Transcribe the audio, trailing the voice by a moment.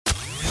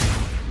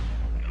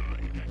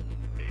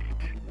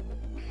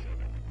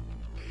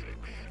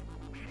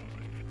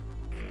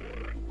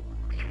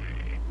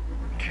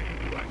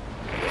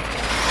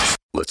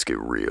Let's get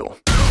real.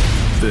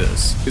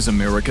 This is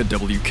America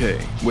WK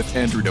with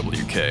Andrew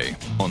WK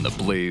on the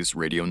Blaze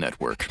Radio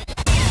Network.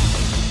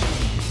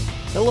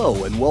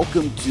 Hello and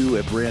welcome to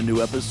a brand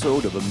new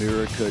episode of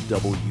America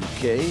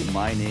WK.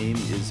 My name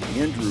is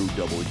Andrew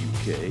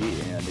WK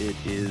and it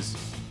is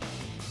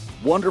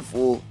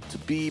wonderful to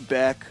be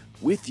back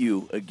with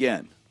you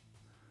again.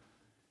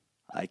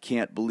 I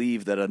can't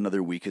believe that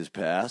another week has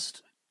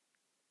passed.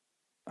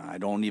 I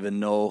don't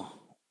even know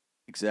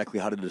exactly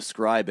how to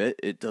describe it.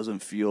 It doesn't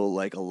feel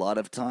like a lot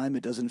of time.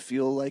 It doesn't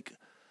feel like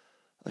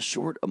a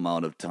short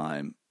amount of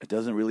time. It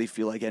doesn't really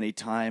feel like any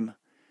time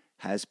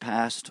has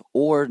passed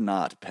or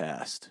not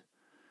passed.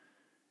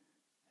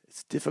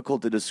 It's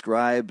difficult to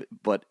describe,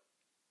 but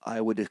I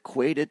would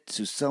equate it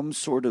to some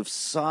sort of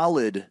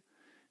solid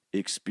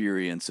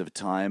experience of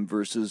time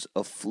versus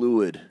a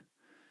fluid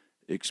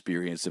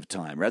experience of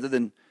time. Rather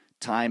than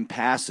time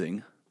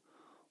passing,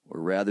 or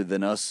rather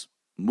than us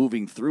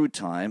moving through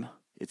time,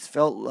 it's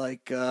felt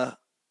like I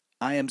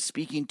am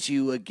speaking to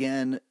you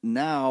again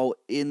now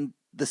in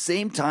the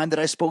same time that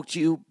I spoke to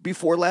you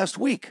before last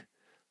week.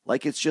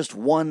 Like it's just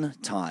one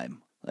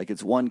time. Like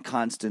it's one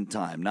constant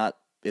time. Not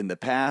in the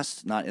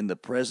past, not in the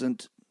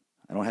present.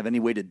 I don't have any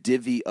way to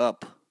divvy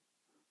up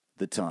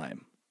the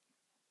time.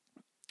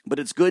 But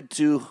it's good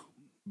to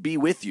be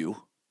with you,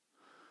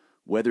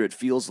 whether it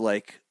feels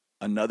like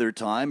another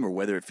time or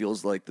whether it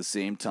feels like the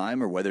same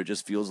time or whether it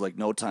just feels like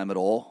no time at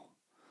all.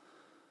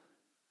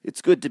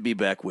 It's good to be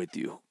back with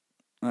you.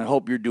 I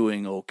hope you're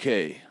doing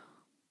okay.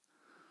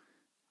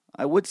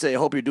 I would say I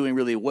hope you're doing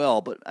really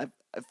well, but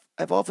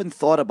I've often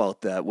thought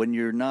about that when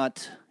you're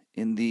not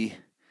in the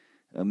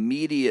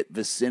immediate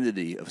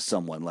vicinity of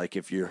someone, like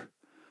if you're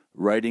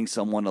writing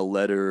someone a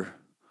letter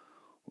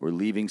or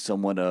leaving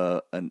someone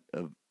a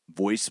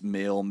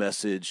voicemail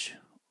message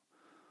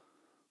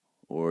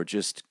or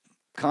just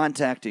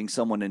contacting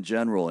someone in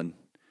general and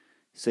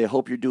say, I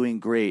hope you're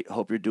doing great,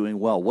 hope you're doing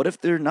well. What if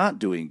they're not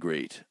doing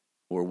great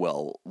or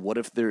well? What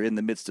if they're in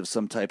the midst of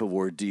some type of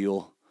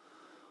ordeal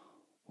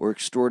or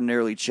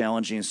extraordinarily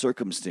challenging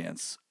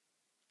circumstance?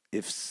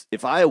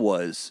 If I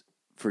was,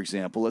 for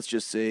example, let's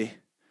just say,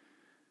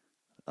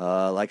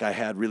 like I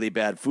had really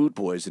bad food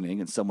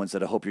poisoning and someone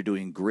said, I hope you're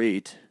doing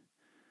great,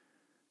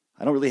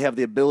 I don't really have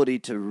the ability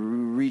to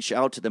reach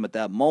out to them at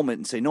that moment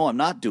and say, no, I'm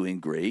not doing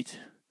great.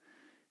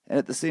 And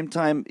at the same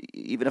time,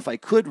 even if I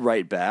could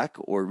write back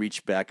or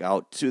reach back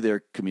out to their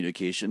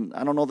communication,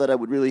 I don't know that I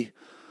would really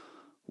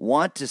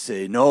want to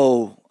say,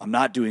 no, I'm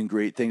not doing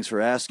great, thanks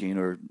for asking,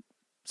 or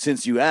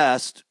since you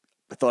asked,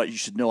 I thought you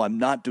should know I'm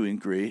not doing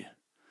great.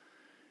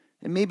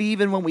 And maybe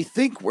even when we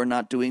think we're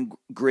not doing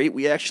great,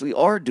 we actually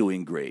are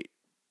doing great.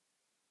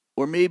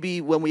 Or maybe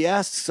when we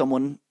ask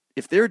someone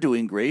if they're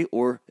doing great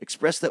or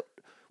express that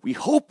we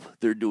hope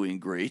they're doing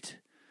great,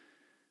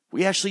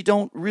 we actually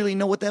don't really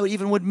know what that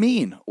even would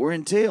mean or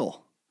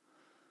entail.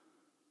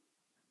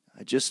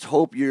 I just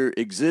hope you're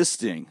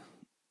existing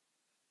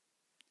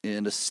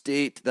in a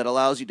state that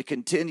allows you to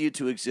continue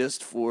to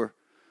exist for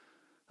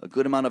a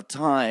good amount of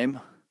time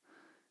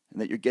and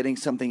that you're getting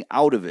something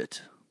out of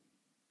it.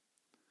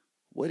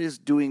 What does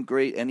doing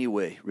great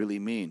anyway really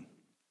mean?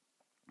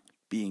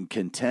 Being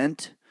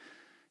content,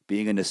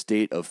 being in a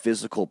state of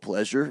physical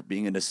pleasure,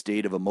 being in a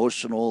state of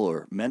emotional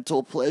or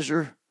mental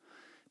pleasure,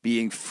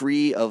 being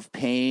free of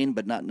pain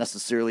but not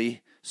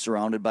necessarily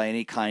surrounded by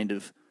any kind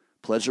of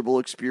pleasurable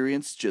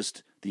experience,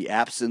 just the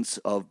absence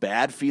of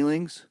bad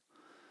feelings.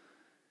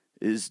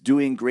 Is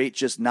doing great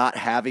just not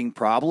having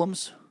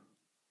problems?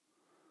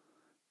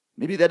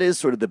 Maybe that is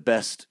sort of the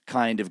best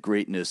kind of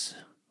greatness.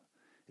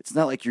 It's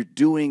not like you're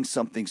doing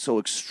something so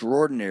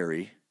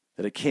extraordinary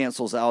that it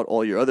cancels out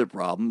all your other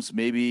problems.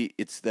 Maybe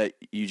it's that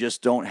you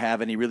just don't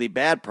have any really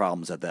bad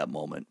problems at that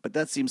moment. But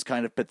that seems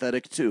kind of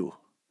pathetic too.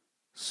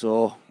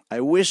 So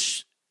I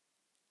wish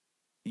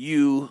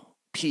you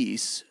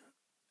peace.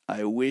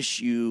 I wish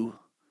you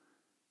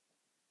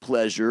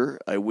pleasure.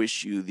 I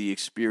wish you the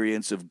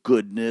experience of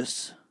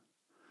goodness,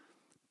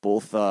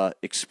 both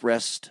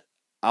expressed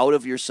out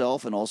of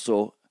yourself and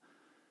also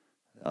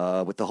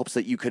with the hopes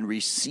that you can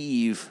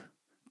receive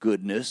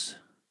goodness,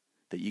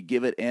 that you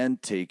give it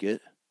and take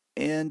it.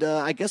 And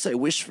I guess I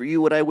wish for you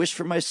what I wish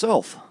for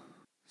myself.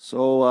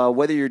 So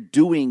whether you're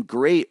doing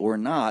great or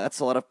not, that's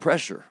a lot of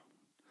pressure.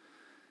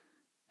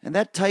 And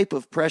that type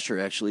of pressure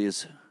actually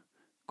is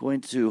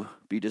going to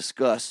be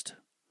discussed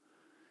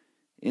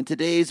in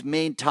today's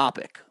main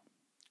topic,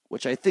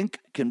 which I think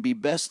can be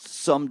best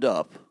summed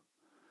up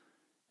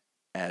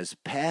as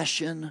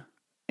passion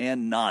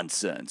and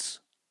nonsense.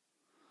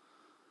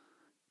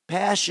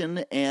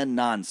 Passion and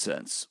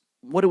nonsense.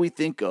 What do we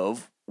think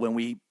of when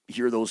we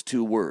hear those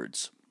two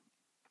words?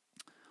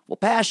 Well,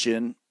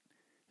 passion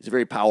is a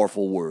very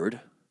powerful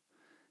word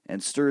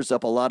and stirs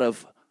up a lot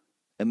of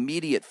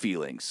immediate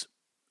feelings,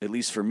 at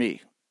least for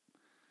me.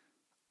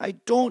 I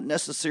don't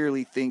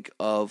necessarily think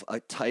of a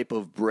type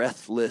of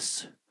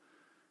breathless,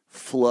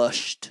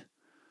 flushed,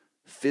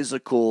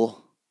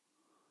 physical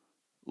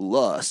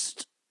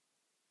lust,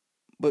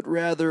 but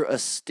rather a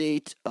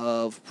state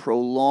of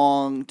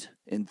prolonged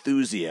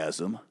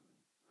enthusiasm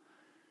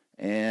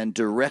and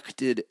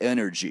directed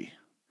energy.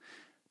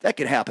 That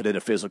can happen in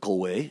a physical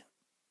way.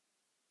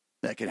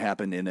 That can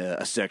happen in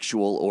a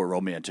sexual or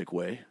romantic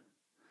way.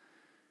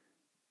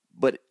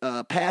 But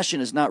passion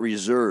is not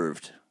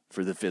reserved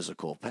for the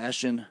physical.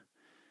 Passion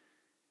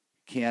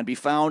can be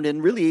found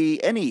in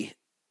really any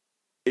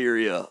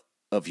area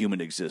of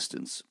human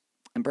existence.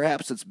 And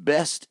perhaps it's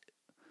best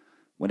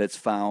when it's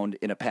found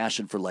in a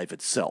passion for life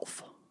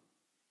itself.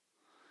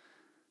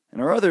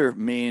 And our other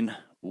main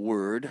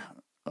word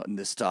on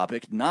this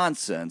topic,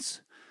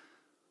 nonsense.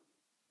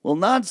 Well,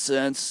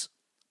 nonsense,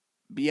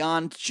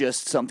 beyond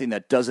just something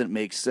that doesn't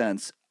make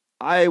sense,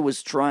 I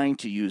was trying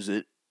to use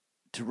it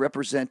to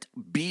represent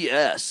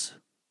BS,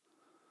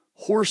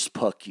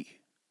 horsepucky.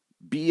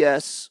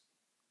 BS,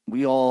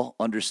 we all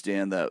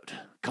understand that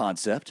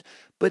concept,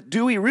 but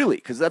do we really?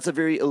 Because that's a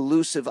very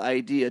elusive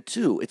idea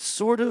too. It's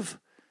sort of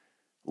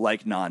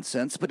like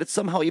nonsense, but it's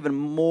somehow even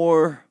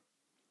more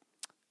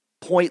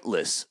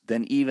pointless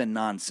than even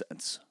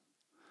nonsense.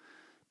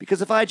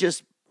 Because if I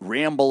just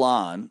ramble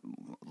on,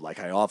 like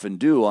I often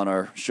do on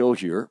our show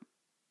here,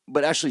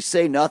 but actually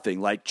say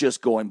nothing, like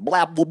just going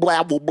blabble,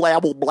 blabble,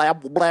 blabble,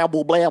 blabble,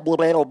 blabble, blabble,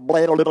 blabble,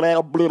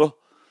 blabble, blabble.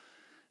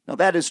 Now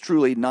that is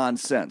truly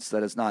nonsense.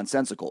 That is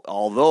nonsensical.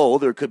 Although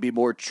there could be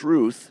more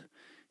truth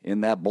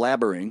in that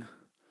blabbering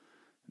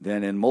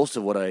than in most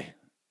of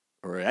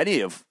any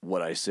of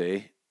what I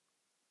say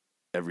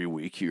every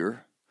week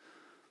here.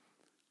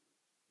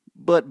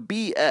 But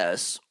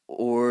BS,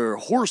 or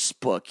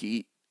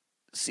horsepucky,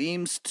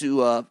 seems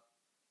to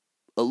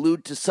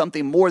allude to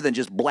something more than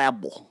just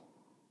blabble.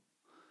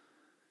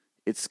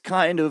 It's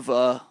kind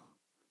of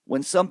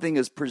when something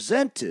is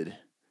presented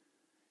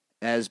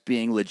as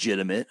being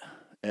legitimate,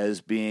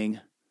 as being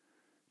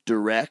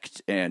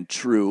direct and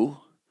true,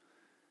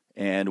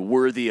 and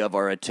worthy of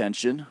our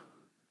attention,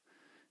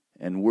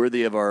 and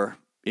worthy of our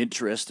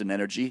interest and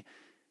energy,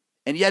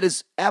 and yet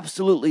is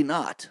absolutely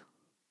not.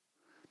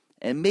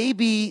 And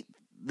maybe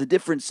the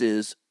difference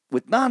is,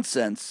 with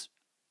nonsense,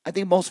 I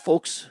think most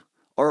folks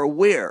are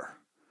aware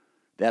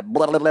that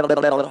blah, blah, blah, blah,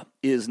 blah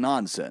is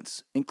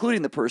nonsense,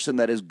 including the person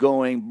that is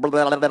going blah,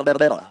 blah, blah, blah,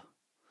 blah.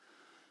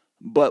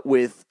 But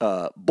with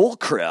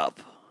bullcrap,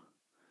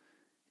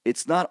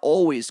 it's not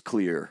always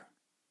clear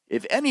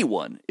if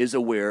anyone is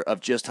aware of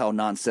just how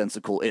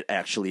nonsensical it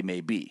actually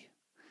may be,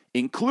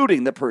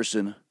 including the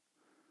person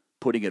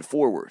putting it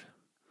forward.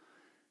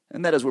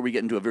 And that is where we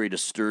get into a very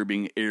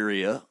disturbing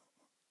area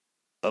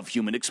of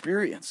human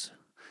experience.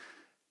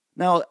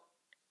 Now,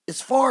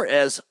 as far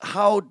as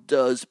how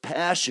does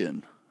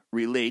passion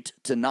relate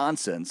to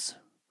nonsense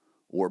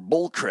or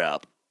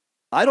bullcrap,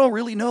 I don't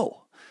really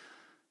know.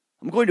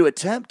 I'm going to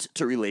attempt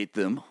to relate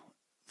them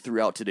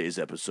throughout today's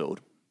episode.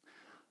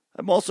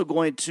 I'm also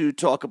going to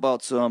talk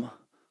about some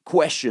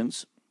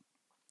questions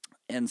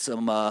and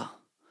some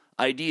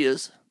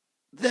ideas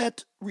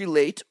that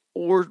relate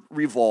or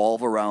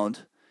revolve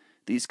around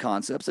these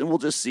concepts, and we'll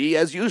just see,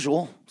 as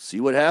usual, see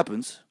what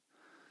happens,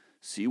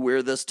 see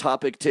where this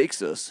topic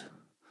takes us.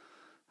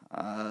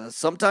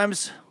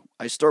 Sometimes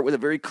I start with a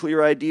very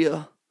clear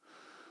idea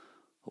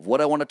of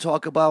what I want to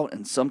talk about,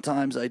 and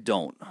sometimes I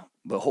don't.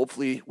 But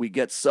hopefully we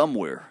get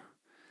somewhere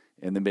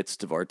in the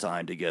midst of our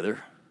time together.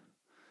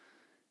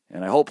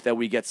 And I hope that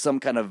we get some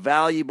kind of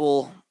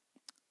valuable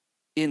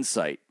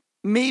insight.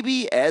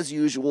 Maybe, as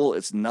usual,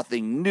 it's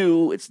nothing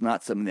new. It's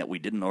not something that we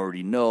didn't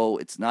already know.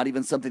 It's not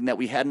even something that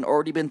we hadn't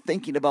already been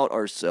thinking about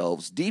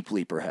ourselves,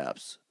 deeply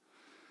perhaps.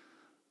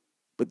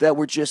 But that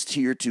we're just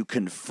here to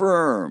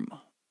confirm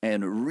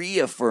and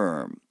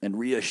reaffirm and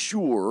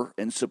reassure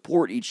and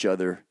support each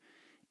other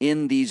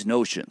in these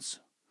notions.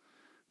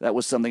 That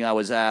was something I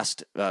was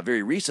asked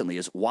very recently,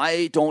 is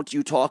why don't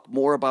you talk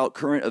more about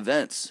current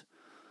events?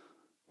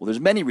 Well, there's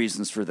many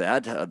reasons for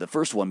that. The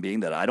first one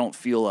being that I don't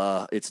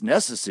feel it's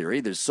necessary.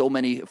 There's so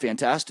many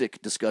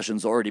fantastic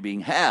discussions already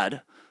being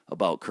had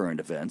about current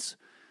events.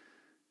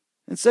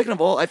 And second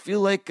of all, I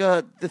feel like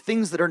the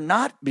things that are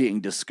not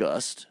being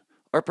discussed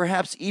are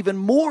perhaps even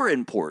more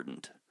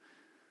important.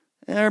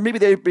 Or maybe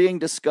they're being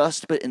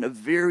discussed, but in a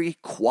very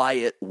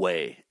quiet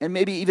way. And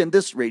maybe even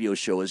this radio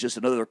show is just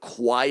another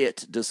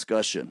quiet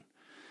discussion.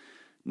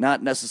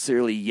 Not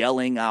necessarily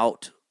yelling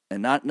out,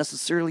 and not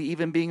necessarily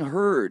even being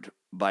heard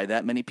by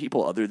that many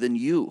people other than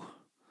you.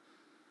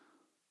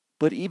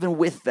 But even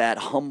with that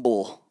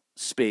humble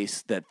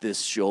space that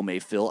this show may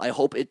fill, I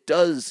hope it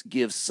does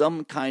give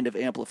some kind of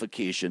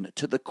amplification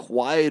to the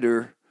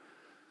quieter,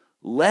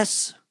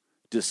 less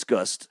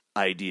discussed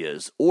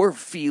ideas or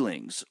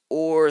feelings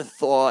or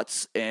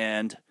thoughts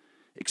and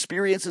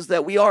experiences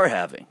that we are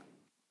having,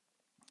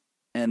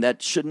 and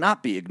that should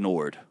not be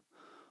ignored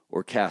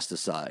or cast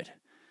aside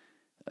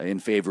in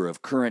favor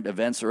of current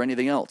events or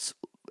anything else.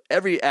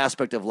 Every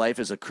aspect of life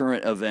is a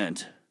current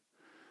event,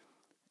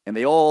 and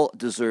they all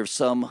deserve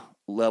some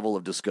level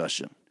of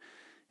discussion.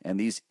 And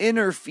these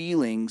inner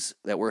feelings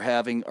that we're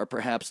having are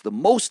perhaps the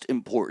most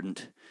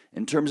important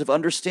in terms of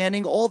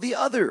understanding all the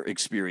other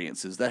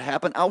experiences that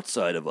happen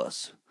outside of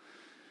us.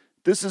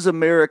 This is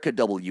America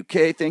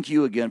WK. Thank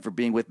you again for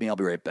being with me. I'll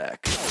be right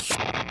back.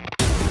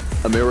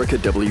 America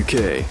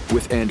WK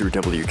with Andrew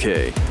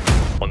WK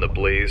on the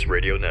Blaze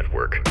Radio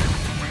Network.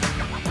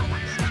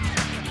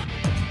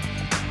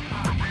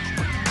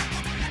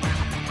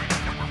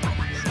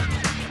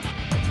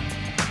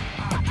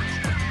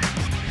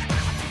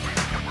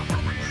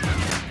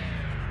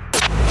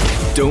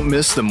 Don't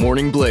miss the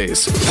Morning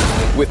Blaze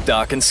with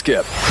Doc and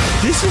Skip.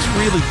 This is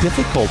really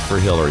difficult for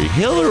Hillary.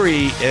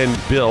 Hillary and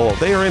Bill,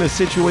 they are in a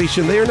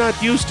situation they are not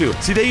used to.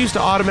 See, they used to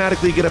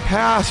automatically get a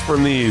pass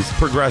from these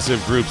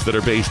progressive groups that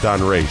are based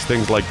on race,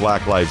 things like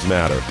Black Lives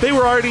Matter. They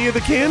were already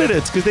the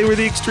candidates because they were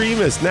the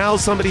extremists. Now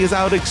somebody has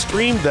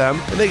out-extremed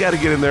them, and they got to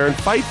get in there and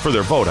fight for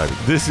their vote. I mean,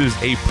 this is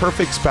a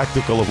perfect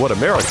spectacle of what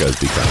America has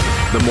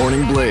become. The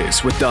Morning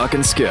Blaze with Doc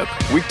and Skip.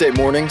 Weekday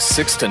mornings,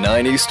 6 to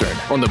 9 Eastern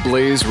on the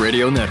Blaze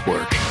Radio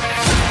Network.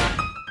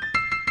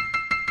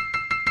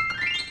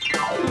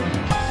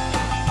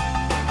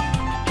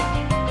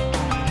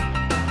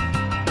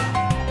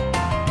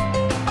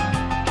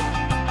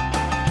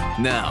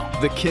 Now,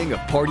 the king of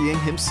partying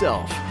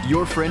himself,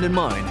 your friend and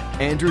mine,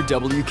 Andrew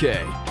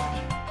WK.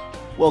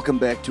 Welcome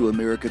back to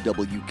America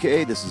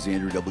WK. This is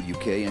Andrew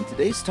WK, and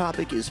today's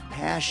topic is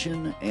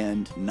passion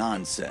and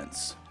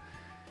nonsense.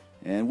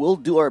 And we'll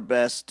do our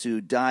best to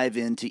dive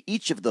into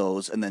each of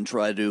those and then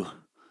try to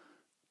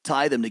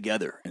tie them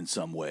together in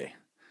some way.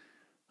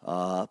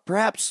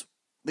 Perhaps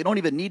they don't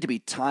even need to be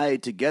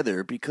tied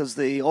together because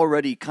they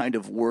already kind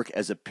of work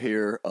as a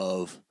pair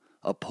of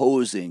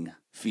opposing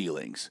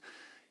feelings.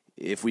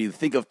 If we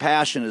think of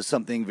passion as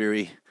something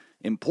very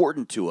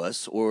important to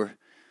us, or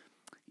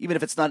even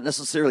if it's not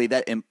necessarily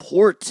that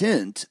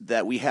important,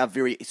 that we have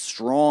very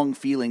strong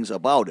feelings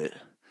about it,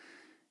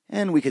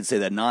 and we could say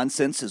that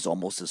nonsense is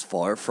almost as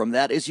far from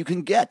that as you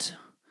can get.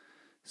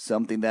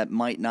 Something that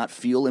might not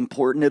feel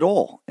important at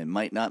all. It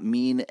might not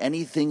mean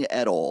anything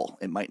at all.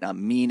 It might not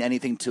mean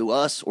anything to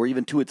us or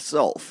even to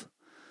itself.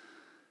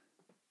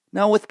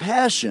 Now with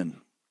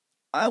passion,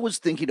 I was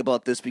thinking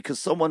about this because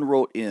someone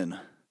wrote in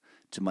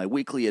to my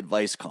weekly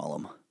advice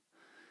column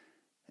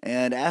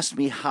and asked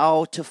me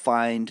how to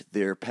find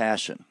their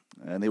passion.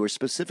 And they were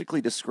specifically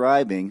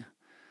describing,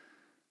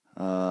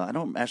 I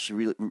don't actually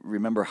really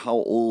remember how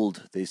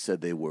old they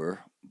said they were,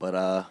 but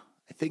I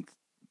think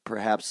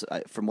perhaps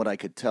from what I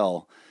could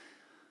tell,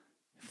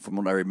 from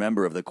what I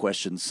remember of the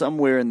question,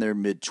 somewhere in their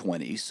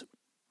mid-20s,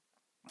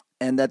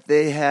 and that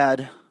they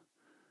had,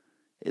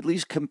 at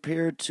least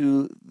compared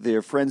to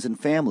their friends and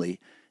family,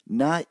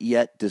 not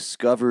yet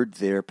discovered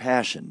their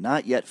passion,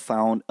 not yet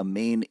found a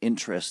main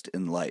interest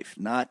in life,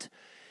 not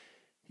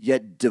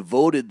yet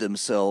devoted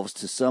themselves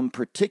to some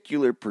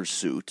particular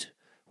pursuit,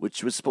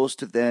 which was supposed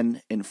to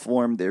then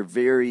inform their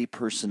very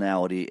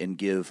personality and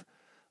give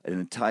an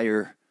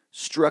entire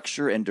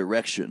structure and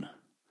direction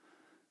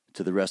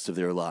to the rest of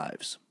their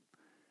lives.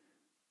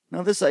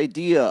 Now, this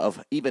idea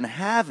of even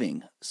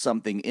having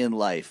something in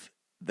life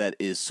that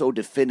is so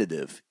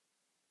definitive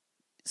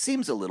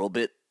seems a little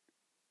bit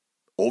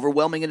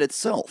overwhelming in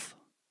itself.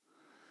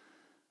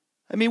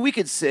 I mean, we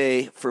could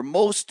say for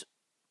most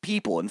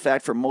people, in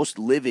fact, for most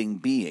living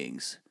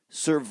beings,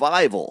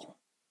 survival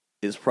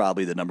is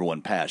probably the number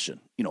one passion.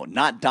 You know,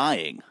 not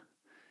dying.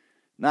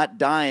 Not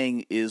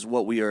dying is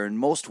what we are in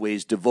most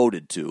ways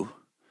devoted to,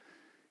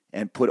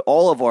 and put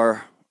all of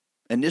our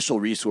initial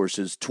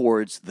resources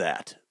towards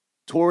that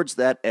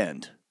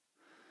end.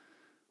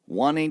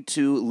 Wanting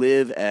to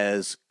live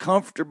as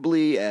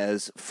comfortably,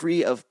 as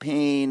free of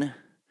pain,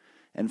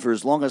 and for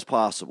as long as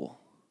possible.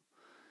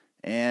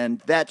 And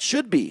that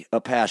should be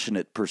a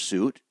passionate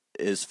pursuit,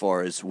 as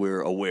far as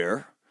we're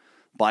aware,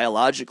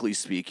 biologically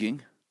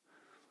speaking.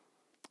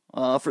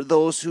 For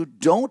those who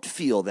don't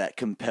feel that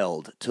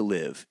compelled to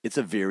live, it's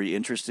a very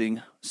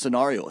interesting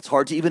scenario. It's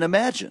hard to even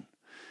imagine.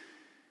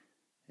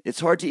 It's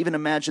hard to even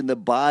imagine the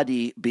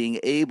body being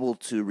able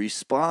to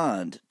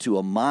respond to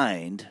a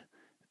mind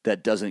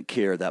that doesn't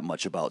care that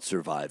much about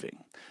surviving.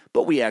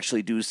 But we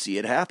actually do see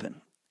it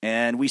happen.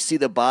 And we see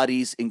the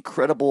body's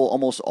incredible,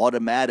 almost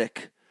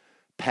automatic,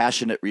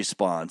 passionate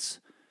response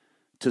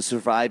to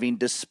surviving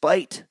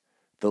despite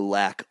the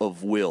lack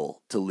of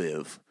will to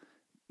live,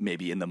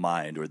 maybe in the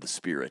mind or the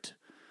spirit.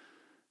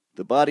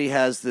 The body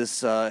has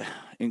this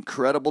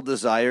incredible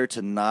desire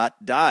to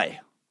not die,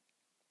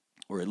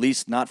 or at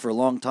least not for a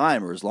long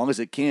time, or as long as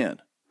it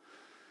can.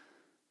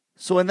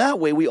 So in that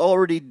way, we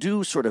already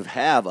do sort of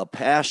have a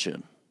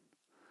passion.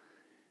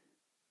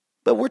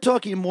 But we're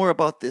talking more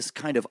about this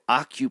kind of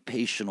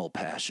occupational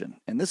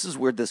passion. And this is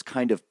where this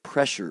kind of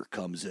pressure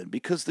comes in,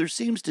 because there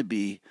seems to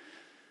be,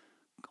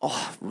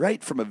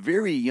 right from a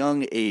very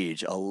young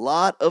age, a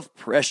lot of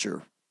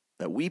pressure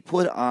that we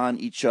put on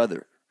each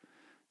other,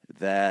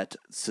 that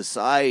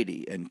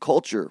society and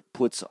culture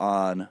puts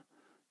on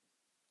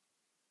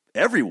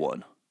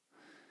everyone,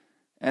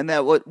 and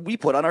that what we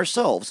put on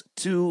ourselves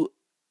to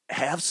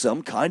have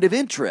some kind of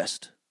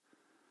interest.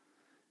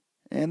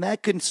 And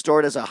that can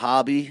start as a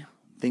hobby,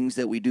 things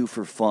that we do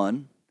for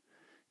fun,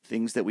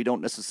 things that we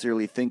don't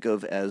necessarily think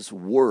of as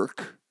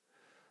work,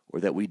 or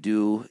that we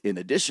do in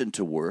addition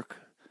to work,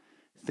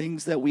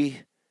 things that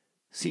we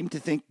seem to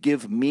think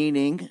give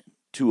meaning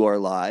to our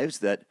lives,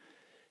 that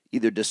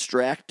either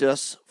distract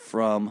us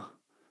from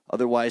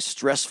otherwise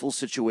stressful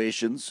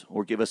situations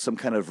or give us some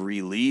kind of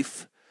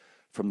relief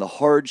from the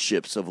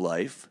hardships of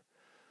life,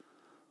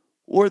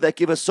 or that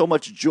give us so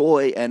much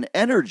joy and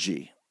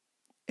energy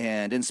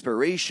and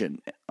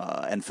inspiration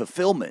and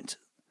fulfillment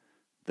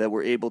that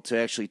we're able to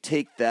actually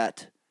take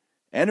that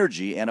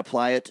energy and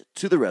apply it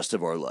to the rest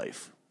of our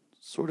life.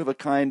 Sort of a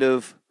kind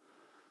of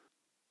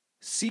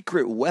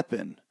secret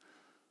weapon,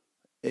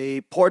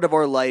 a part of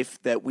our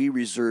life that we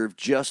reserve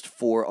just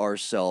for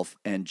ourselves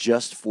and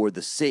just for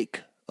the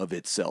sake of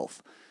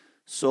itself.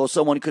 So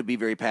someone could be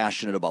very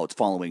passionate about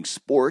following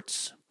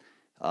sports,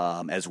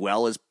 as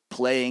well as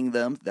playing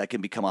them. That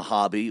can become a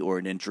hobby or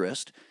an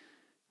interest.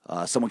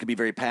 Someone can be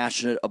very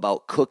passionate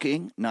about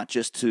cooking, not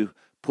just to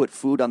put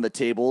food on the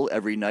table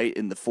every night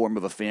in the form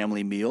of a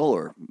family meal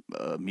or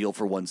a meal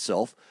for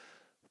oneself,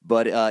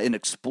 but in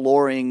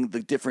exploring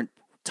the different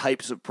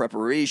types of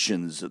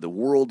preparations, the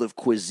world of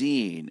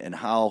cuisine, and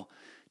how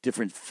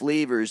different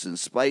flavors and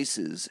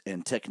spices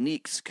and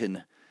techniques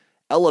can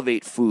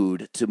elevate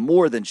food to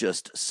more than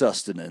just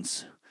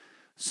sustenance.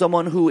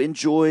 Someone who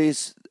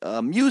enjoys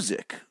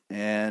music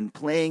and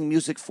playing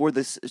music for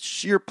the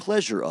sheer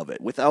pleasure of it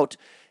without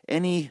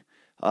any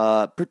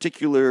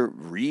particular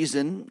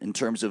reason in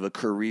terms of a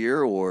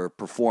career or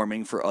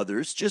performing for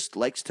others, just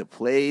likes to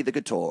play the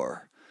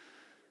guitar.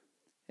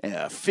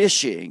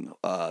 Fishing,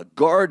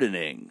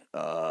 gardening,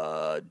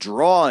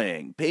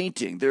 drawing,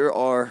 painting, there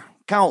are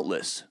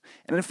countless.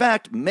 And in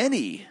fact,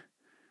 many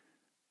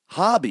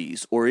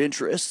hobbies or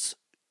interests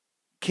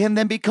can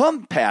then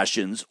become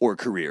passions or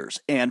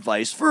careers, and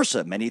vice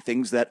versa. Many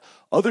things that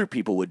other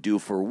people would do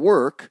for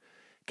work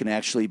can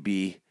actually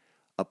be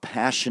a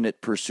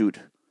passionate pursuit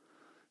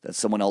that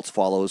someone else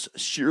follows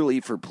sheerly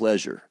for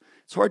pleasure.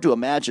 It's hard to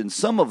imagine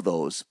some of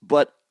those,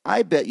 but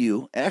I bet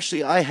you,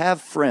 actually I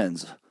have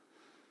friends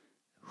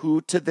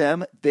who, to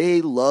them,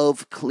 they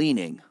love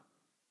cleaning.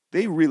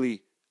 They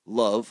really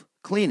love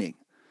cleaning.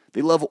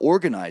 They love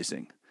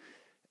organizing.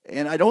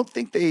 And I don't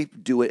think they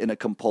do it in a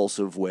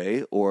compulsive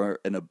way or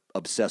an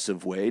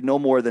obsessive way, no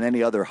more than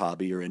any other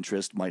hobby or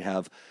interest might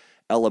have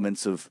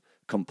elements of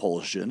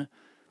compulsion.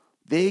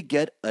 They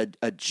get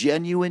a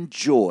genuine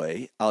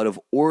joy out of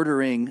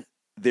ordering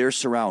their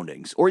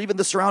surroundings, or even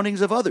the surroundings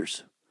of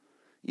others.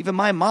 Even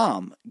my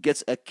mom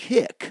gets a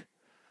kick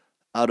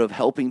out of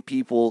helping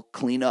people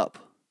clean up.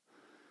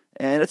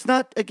 And it's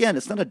not a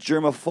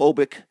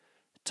germophobic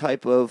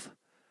type of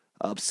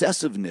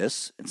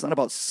obsessiveness. It's not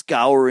about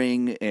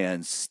scouring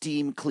and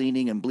steam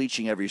cleaning and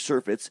bleaching every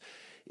surface.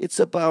 It's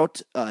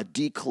about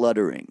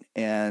decluttering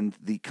and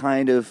the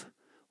kind of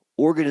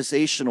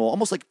organizational,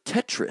 almost like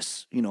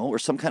Tetris, or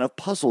some kind of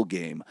puzzle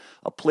game,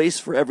 a place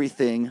for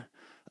everything,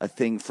 a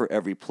thing for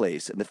every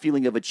place, and the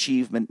feeling of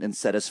achievement and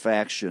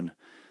satisfaction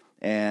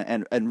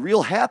and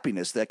real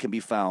happiness that can be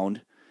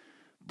found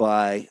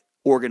by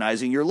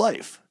organizing your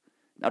life.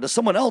 Now, to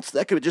someone else,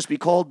 that could just be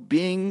called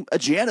being a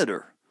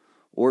janitor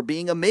or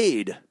being a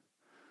maid.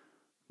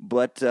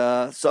 But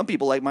some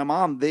people, like my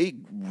mom, they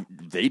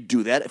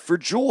do that for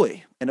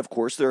joy. And of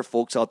course, there are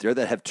folks out there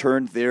that have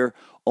turned their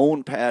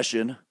own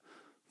passion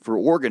for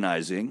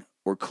organizing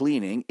or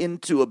cleaning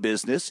into a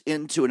business,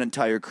 into an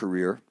entire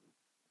career.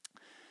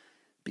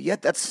 But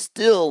yet that's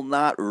still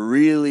not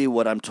really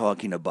what I'm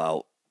talking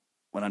about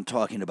when I'm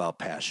talking about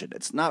passion.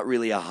 It's not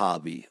really a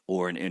hobby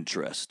or an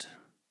interest.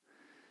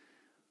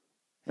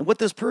 And what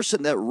this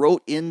person that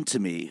wrote into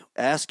me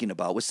asking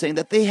about was saying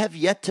that they have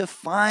yet to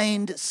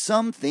find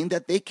something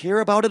that they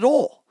care about at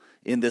all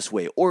in this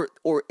way. Or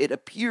it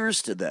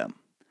appears to them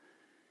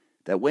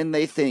that when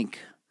they think,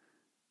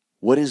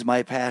 what is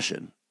my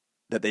passion?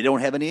 That they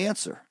don't have any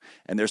answer.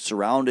 And they're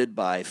surrounded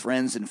by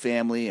friends and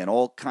family and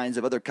all kinds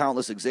of other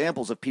countless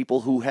examples of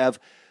people who have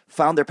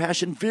found their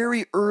passion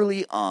very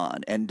early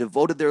on and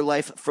devoted their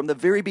life from the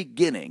very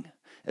beginning.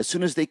 As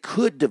soon as they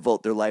could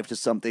devote their life to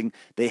something,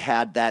 they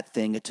had that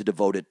thing to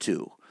devote it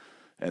to.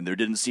 And there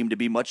didn't seem to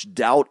be much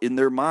doubt in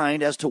their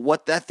mind as to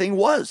what that thing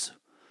was.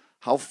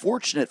 How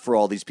fortunate for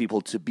all these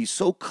people to be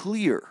so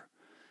clear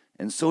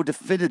and so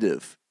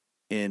definitive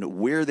in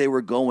where they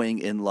were going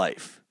in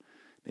life.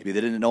 Maybe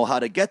they didn't know how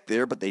to get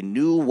there, but they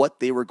knew what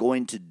they were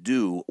going to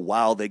do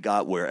while they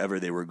got wherever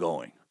they were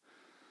going.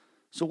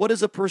 So what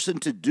is a person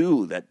to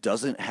do that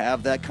doesn't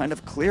have that kind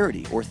of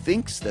clarity or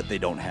thinks that they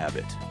don't have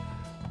it?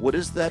 What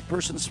is that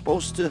person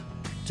supposed to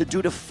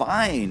do to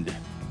find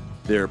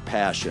their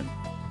passion?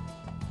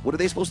 What are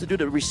they supposed to do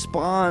to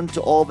respond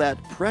to all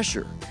that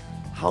pressure?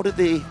 How do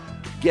they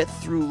get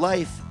through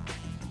life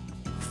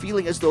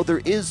feeling as though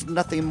there is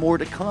nothing more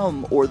to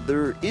come, or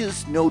there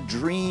is no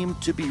dream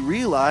to be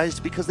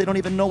realized because they don't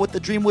even know what the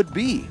dream would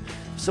be?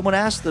 If someone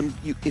asked them,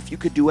 if you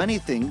could do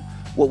anything,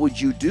 what would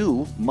you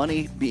do?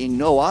 Money being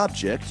no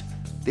object,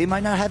 they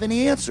might not have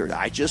any answer.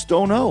 I just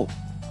don't know.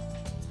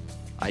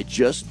 I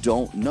just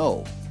don't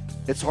know.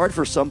 It's hard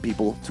for some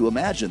people to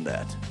imagine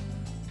that.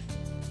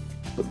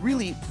 But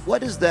really, what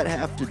does that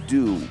have to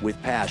do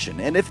with passion?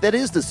 And if that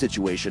is the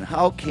situation,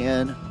 how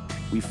can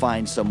we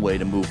find some way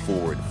to move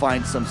forward,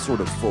 find some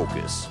sort of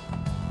focus?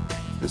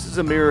 This is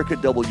America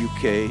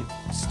WK.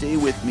 Stay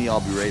with me.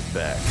 I'll be right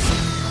back.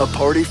 A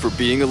party for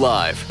being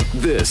alive.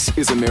 This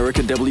is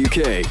America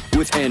WK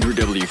with Andrew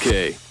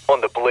WK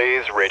on the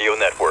Blaze Radio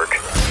Network.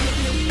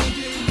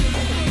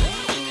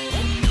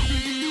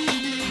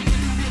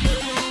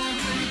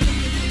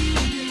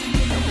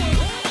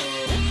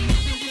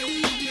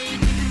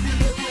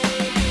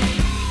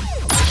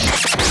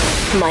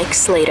 Mike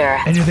Slater.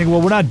 And you think, well,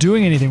 we're not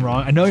doing anything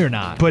wrong. I know you're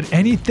not. But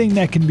anything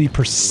that can be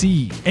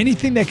perceived,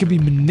 anything that can be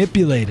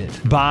manipulated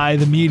by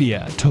the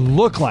media to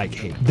look like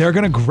hate, they're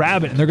going to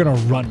grab it and they're going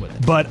to run with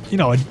it. But, you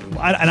know, and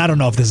I don't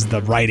know if this is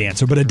the right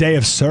answer, but a day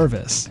of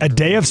service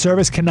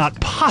cannot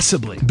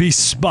possibly be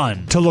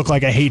spun to look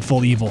like a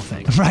hateful, evil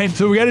thing, right?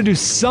 So we got to do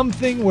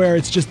something where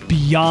it's just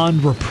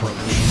beyond reproach.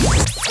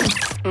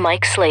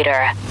 Mike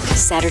Slater.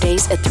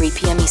 Saturdays at 3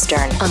 p.m.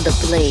 Eastern on the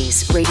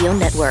Blaze Radio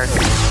Network.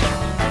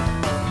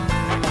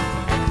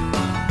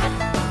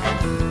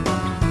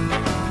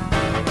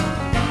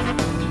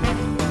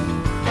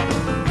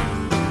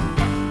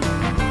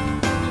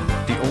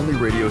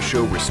 Radio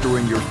show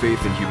restoring your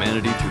faith in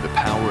humanity through the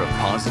power of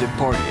positive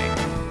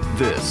partying.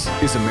 This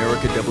is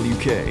America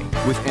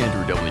WK with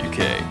Andrew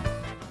WK.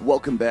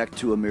 Welcome back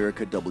to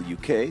America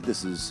WK.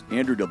 This is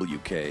Andrew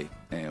WK,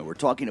 and we're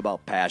talking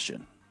about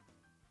passion.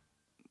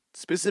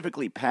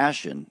 Specifically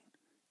passion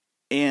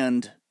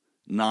and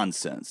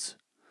nonsense.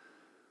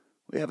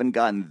 We haven't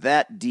gotten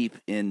that deep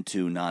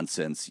into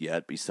nonsense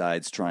yet,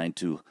 besides trying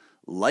to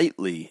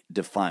lightly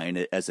define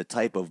it as a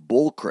type of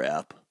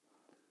bullcrap,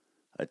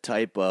 a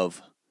type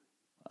of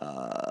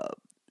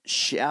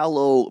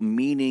shallow,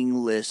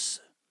 meaningless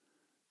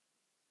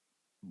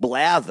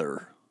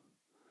blather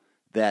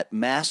that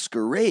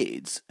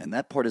masquerades, and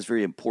that part is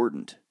very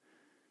important,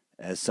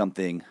 as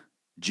something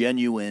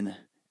genuine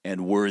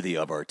and worthy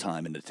of our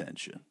time and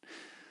attention.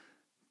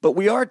 But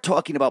we are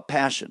talking about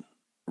passion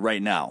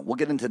right now. We'll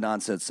get into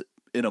nonsense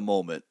in a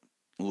moment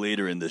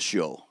later in the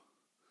show.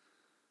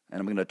 And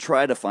I'm going to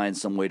try to find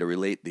some way to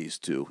relate these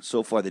two.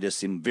 So far, they just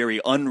seem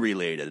very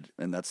unrelated,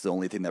 and that's the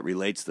only thing that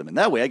relates them. And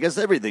that way, I guess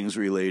everything's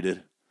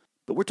related.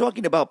 But we're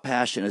talking about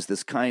passion as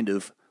this kind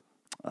of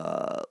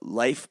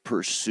life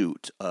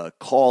pursuit, a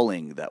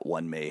calling that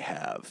one may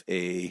have,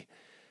 a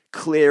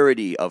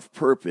clarity of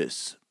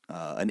purpose,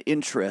 an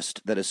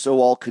interest that is so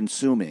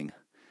all-consuming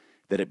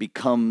that it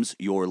becomes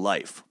your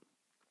life.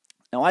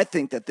 Now, I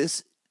think that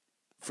this,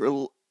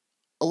 for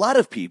a lot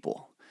of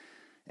people,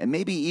 and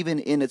maybe even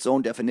in its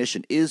own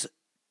definition, is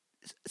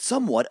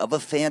somewhat of a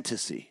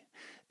fantasy.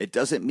 It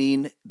doesn't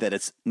mean that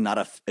it's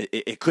not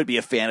it could be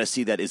a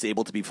fantasy that is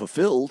able to be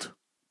fulfilled,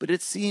 but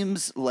it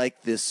seems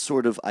like this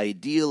sort of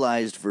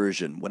idealized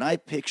version. When I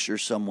picture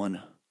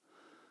someone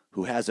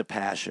who has a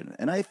passion,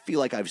 and I feel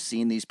like I've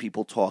seen these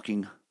people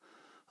talking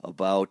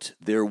about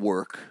their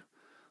work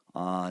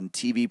on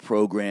TV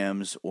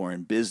programs or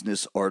in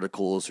business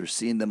articles, or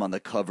seen them on the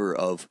cover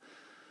of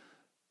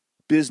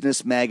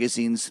business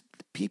magazines,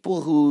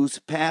 people whose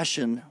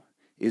passion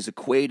is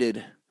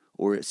equated,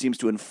 or it seems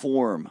to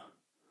inform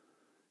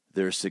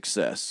their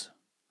success.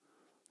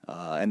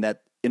 And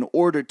that in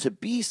order to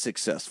be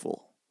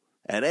successful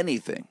at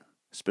anything,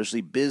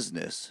 especially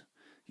business,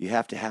 you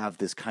have to have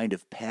this kind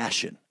of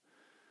passion,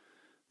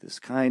 this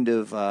kind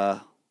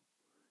of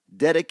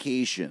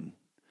dedication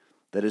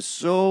that is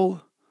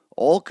so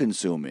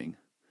all-consuming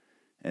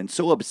and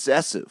so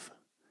obsessive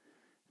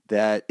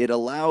that it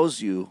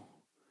allows you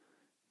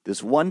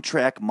this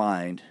one-track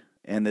mind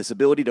and this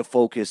ability to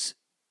focus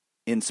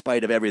in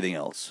spite of everything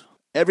else.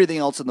 Everything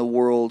else in the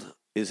world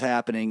is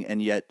happening,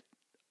 and yet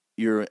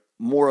you're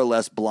more or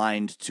less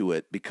blind to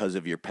it because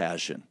of your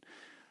passion.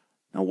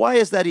 Now, why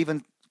is that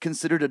even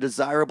considered a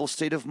desirable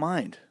state of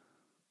mind?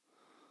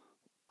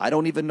 I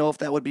don't even know if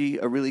that would be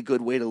a really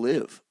good way to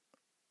live.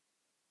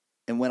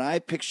 And when I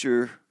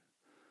picture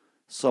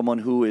someone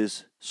who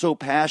is so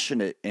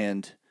passionate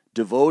and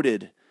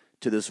devoted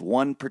to this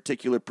one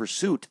particular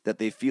pursuit that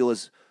they feel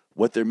is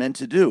what they're meant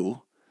to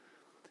do,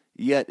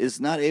 yet is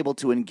not able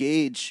to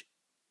engage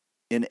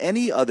in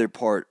any other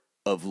part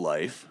of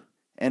life,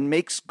 and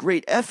makes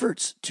great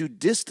efforts to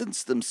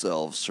distance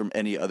themselves from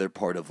any other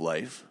part of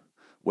life,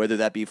 whether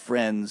that be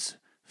friends,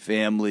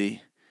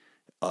 family,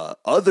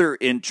 other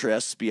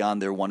interests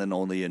beyond their one and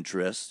only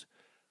interest,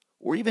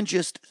 or even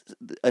just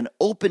an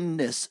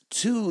openness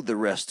to the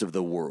rest of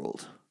the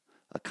world,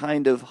 a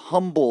kind of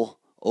humble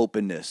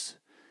openness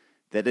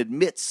that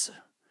admits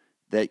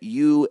that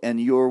you and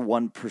your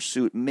one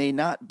pursuit may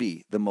not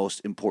be the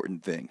most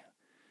important thing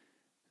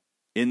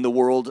in the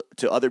world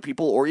to other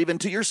people or even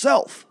to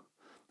yourself.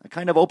 A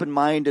kind of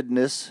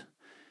open-mindedness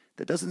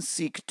that doesn't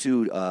seek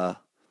to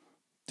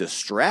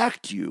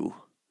distract you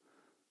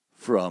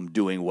from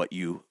doing what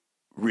you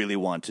really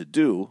want to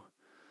do,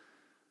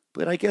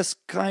 but I guess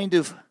kind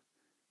of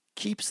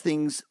keeps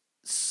things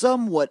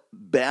somewhat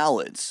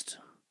balanced,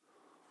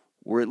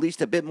 or at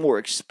least a bit more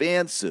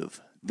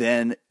expansive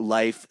than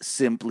life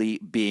simply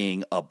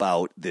being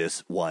about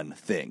this one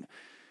thing.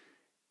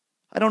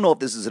 I don't know if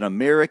this is an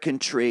American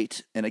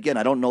trait, and again,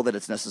 I don't know that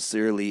it's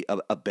necessarily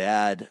a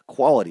bad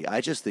quality.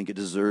 I just think it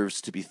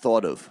deserves to be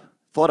thought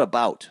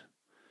about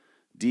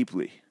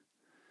deeply.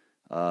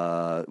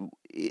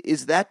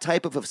 Is that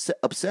type of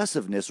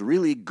obsessiveness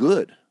really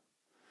good?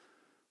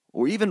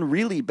 Or even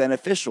really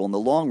beneficial in the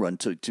long run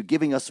to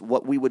giving us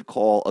what we would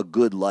call a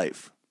good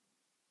life?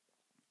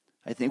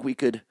 I think we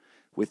could,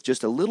 with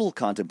just a little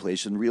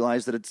contemplation,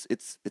 realize that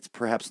it's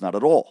perhaps not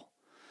at all.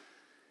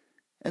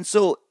 And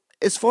so,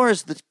 as far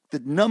as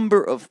the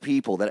number of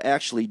people that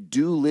actually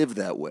do live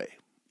that way,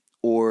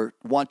 or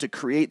want to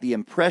create the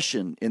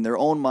impression in their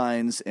own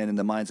minds and in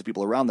the minds of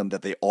people around them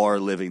that they are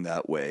living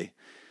that way,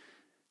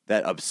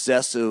 that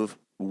obsessive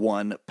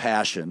one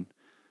passion,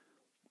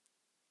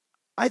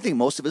 I think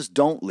most of us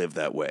don't live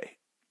that way.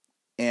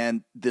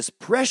 And this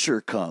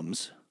pressure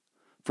comes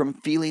from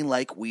feeling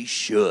like we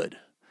should,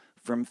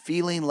 from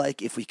feeling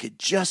like if we could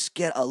just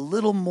get a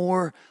little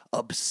more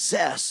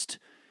obsessed,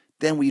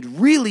 then we'd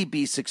really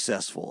be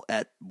successful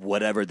at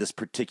whatever this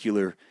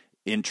particular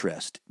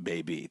interest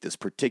may be, this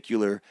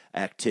particular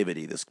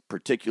activity, this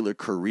particular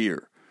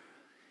career.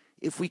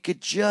 If we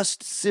could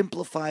just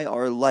simplify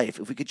our life,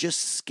 if we could just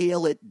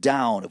scale it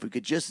down, if we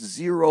could just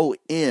zero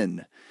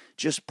in,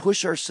 just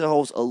push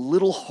ourselves a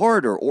little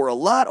harder or a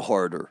lot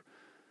harder,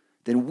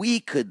 then we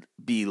could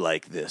be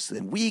like this,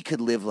 then we could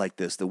live like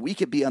this, then we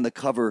could be on the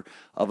cover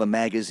of a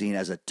magazine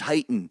as a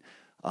titan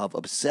of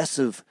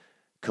obsessive,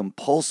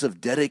 compulsive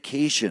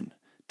dedication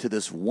to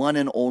this one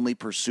and only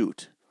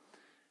pursuit.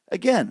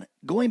 Again,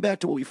 going back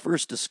to what we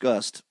first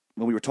discussed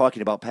when we were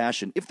talking about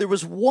passion, if there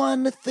was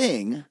one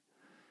thing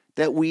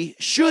that we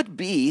should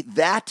be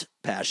that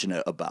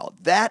passionate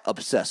about, that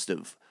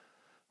obsessive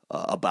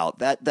about,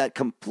 that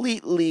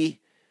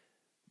completely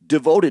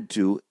devoted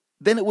to,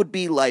 then it would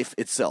be life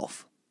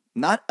itself.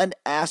 Not an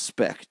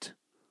aspect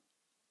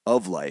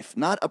of life,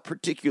 not a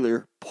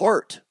particular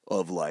part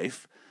of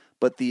life,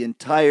 but the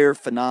entire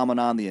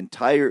phenomenon, the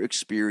entire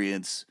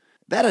experience.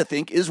 That, I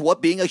think, is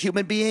what being a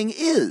human being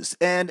is.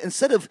 And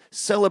instead of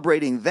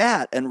celebrating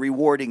that and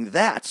rewarding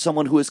that,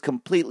 someone who is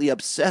completely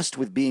obsessed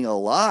with being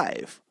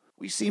alive,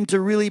 we seem to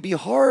really be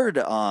hard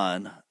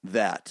on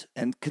that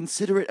and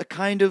consider it a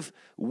kind of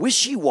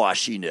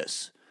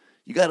wishy-washiness.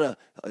 You got to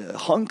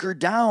hunker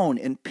down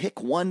and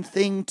pick one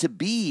thing to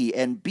be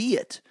and be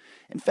it.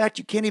 In fact,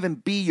 you can't even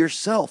be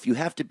yourself. You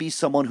have to be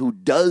someone who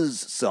does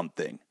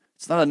something.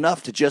 It's not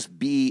enough to just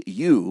be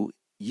you.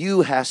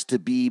 You has to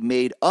be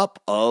made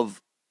up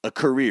of a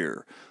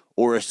career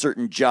or a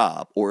certain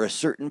job or a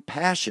certain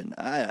passion.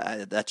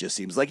 That just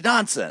seems like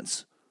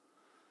nonsense.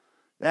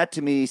 That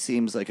to me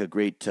seems like a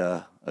great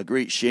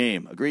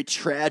shame, a great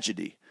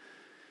tragedy.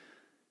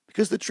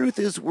 Because the truth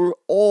is we're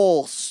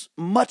all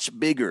much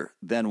bigger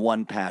than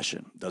one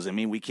passion. Doesn't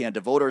mean we can't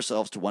devote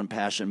ourselves to one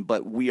passion,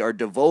 but we are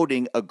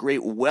devoting a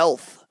great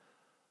wealth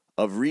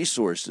of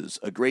resources,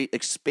 a great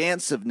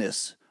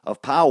expansiveness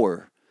of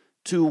power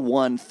to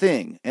one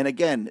thing. And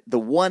again, the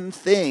one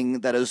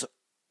thing that is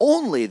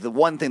only the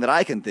one thing that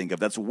I can think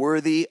of that's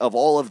worthy of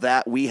all of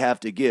that we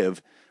have to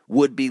give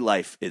would be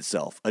life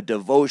itself, a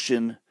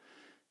devotion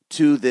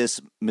to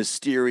this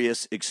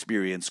mysterious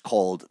experience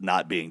called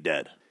not being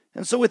dead.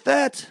 And so with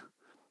that,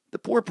 the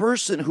poor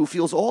person who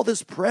feels all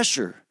this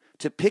pressure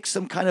to pick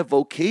some kind of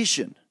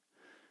vocation,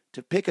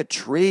 to pick a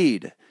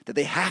trade that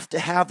they have to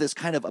have this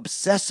kind of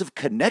obsessive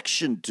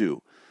connection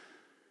to,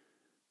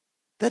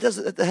 that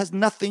has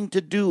nothing to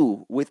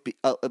do with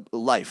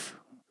life.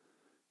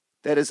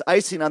 That is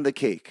icing on the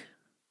cake.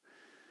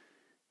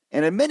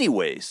 And in many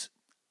ways,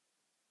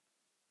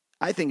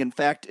 I think, in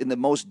fact, in the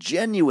most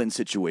genuine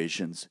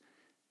situations,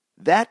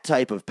 that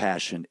type of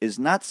passion is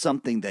not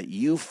something that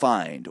you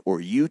find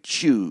or you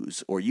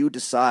choose or you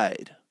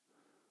decide.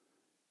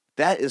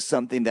 That is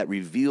something that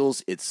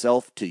reveals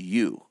itself to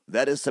you.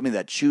 That is something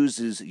that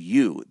chooses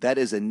you. That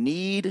is a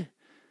need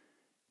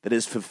that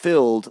is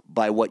fulfilled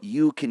by what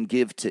you can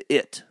give to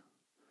it.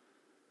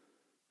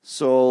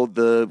 So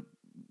the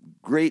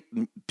great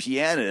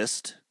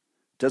pianist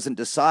doesn't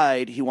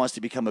decide he wants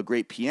to become a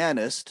great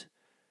pianist.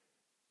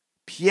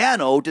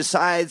 Piano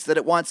decides that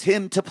it wants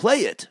him to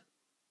play it.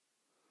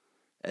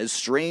 As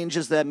strange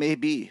as that may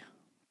be,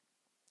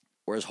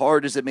 or as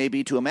hard as it may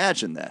be to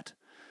imagine that.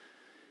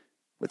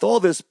 With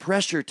all this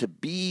pressure to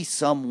be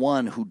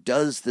someone who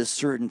does this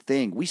certain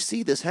thing, we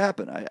see this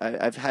happen.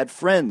 I've had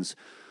friends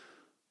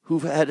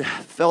who've had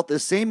felt the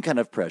same kind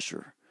of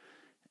pressure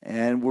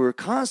and were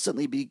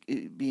constantly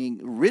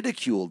being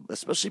ridiculed,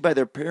 especially by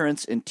their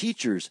parents and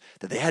teachers,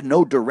 that they had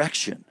no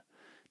direction,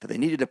 that they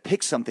needed to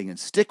pick something and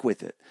stick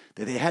with it,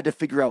 that they had to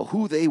figure out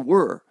who they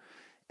were.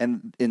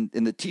 And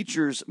in the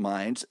teacher's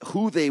minds,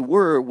 who they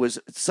were was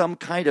some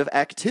kind of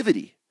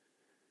activity.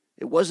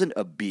 It wasn't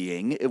a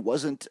being. It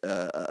wasn't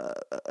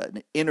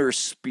an inner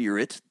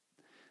spirit,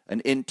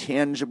 an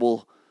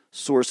intangible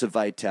source of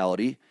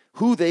vitality.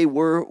 Who they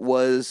were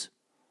was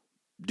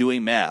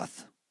doing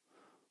math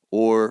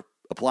or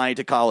applying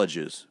to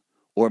colleges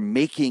or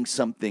making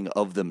something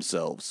of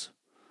themselves.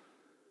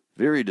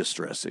 Very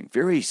distressing,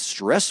 very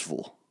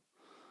stressful.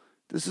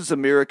 This is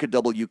America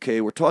WK.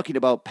 We're talking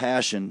about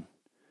passion.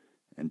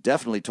 And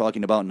definitely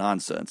talking about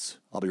nonsense.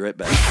 I'll be right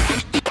back.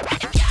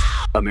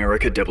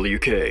 America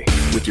WK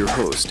with your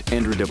host,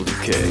 Andrew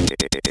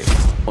WK.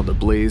 on the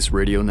Blaze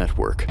Radio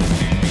Network.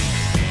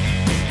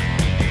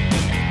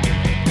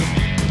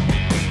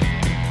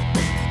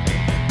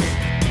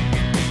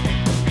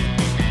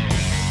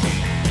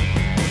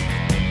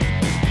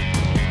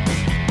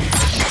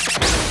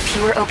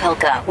 Pure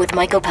Opelka with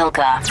Mike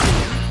Opelka.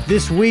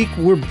 This week,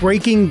 we're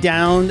breaking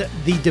down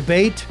the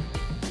debate,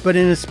 but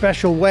in a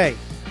special way,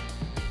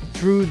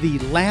 through the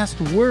last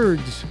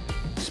words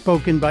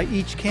spoken by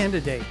each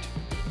candidate.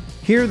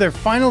 Hear their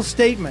final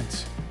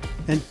statements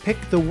and pick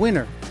the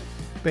winner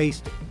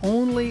based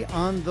only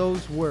on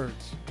those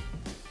words.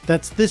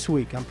 That's this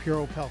week on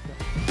Pure Opelka.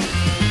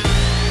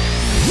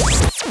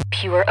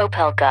 Pure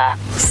Opelka.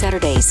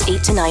 Saturdays,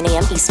 8 to 9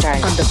 a.m. Eastern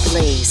on the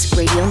Blaze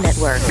Radio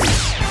Network.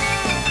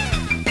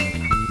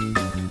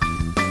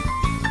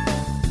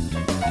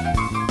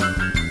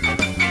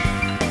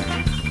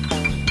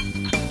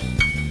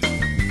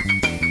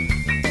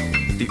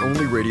 The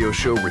only radio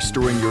show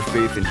restoring your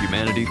faith in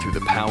humanity through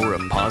the power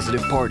of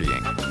positive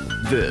partying.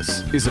 This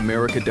is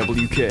America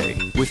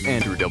WK with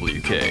Andrew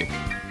WK.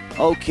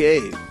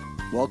 Okay,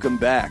 welcome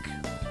back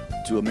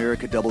to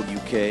America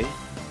WK.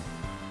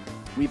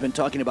 We've been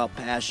talking about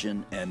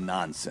passion and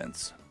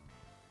nonsense.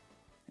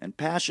 And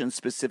passion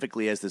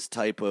specifically as this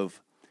type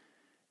of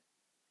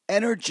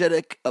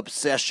energetic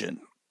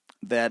obsession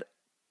that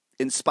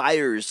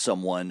inspires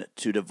someone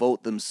to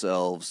devote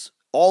themselves,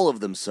 all of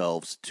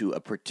themselves, to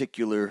a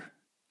particular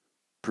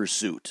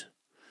pursuit.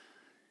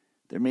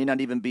 There may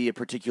not even be a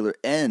particular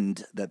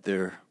end that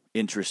they're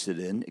interested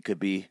in. It could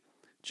be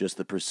just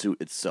the pursuit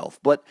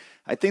itself. But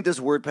I think this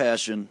word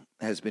passion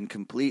has been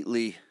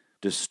completely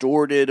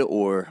distorted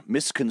or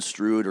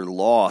misconstrued or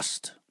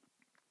lost,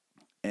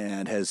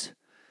 and has,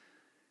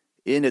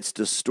 in its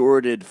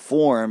distorted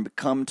form,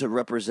 come to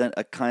represent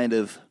a kind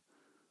of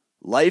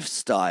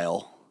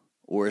lifestyle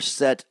or a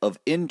set of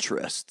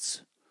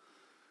interests,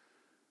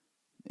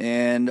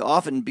 and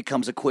often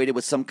becomes equated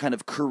with some kind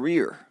of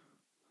career.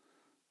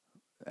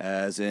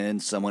 As in,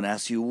 someone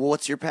asks you, well,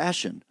 what's your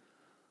passion?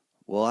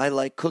 Well, I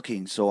like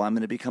cooking, so I'm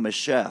going to become a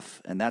chef,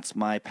 and that's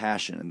my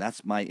passion, and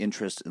that's my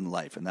interest in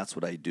life, and that's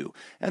what I do.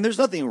 And there's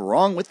nothing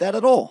wrong with that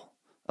at all.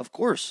 Of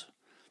course,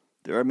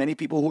 there are many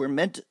people who are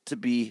meant to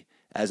be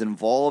as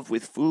involved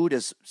with food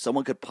as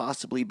someone could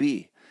possibly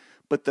be.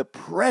 But the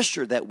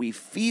pressure that we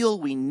feel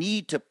we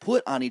need to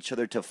put on each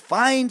other to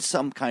find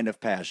some kind of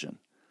passion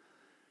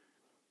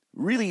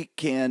really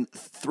can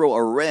throw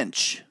a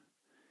wrench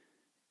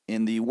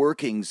in the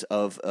workings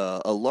of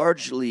a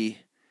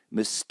largely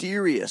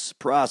mysterious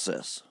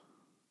process.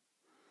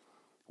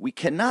 We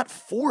cannot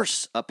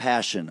force a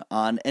passion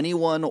on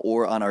anyone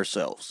or on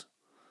ourselves.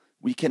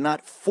 We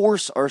cannot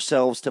force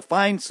ourselves to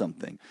find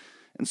something.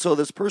 And so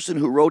this person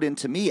who wrote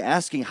into me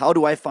asking, how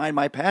do I find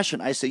my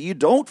passion? I say, you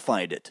don't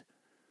find it.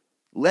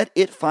 Let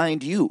it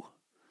find you.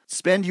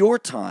 Spend your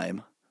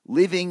time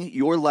living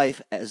your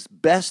life as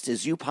best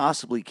as you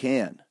possibly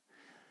can.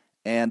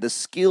 And the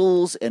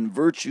skills and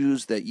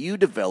virtues that you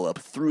develop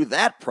through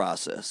that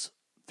process,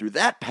 through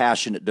that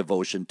passionate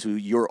devotion to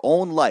your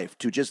own life,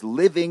 to just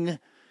living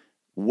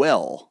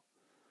well,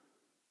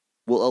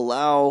 will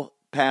allow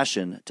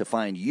passion to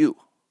find you.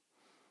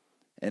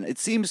 And it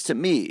seems to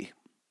me,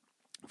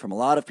 from a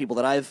lot of people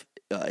that I've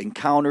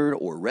encountered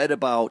or read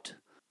about,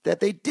 that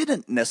they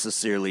didn't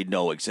necessarily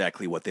know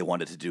exactly what they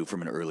wanted to do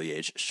from an early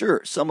age.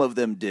 Sure, some of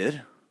them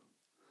did,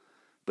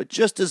 but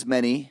just as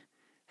many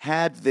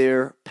had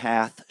their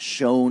path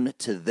shown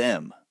to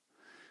them.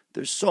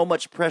 There's so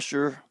much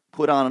pressure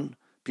put on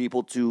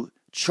people to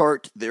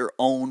chart their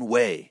own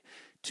way,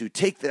 to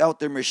take out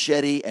their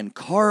machete and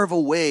carve a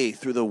way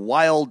through the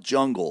wild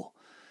jungle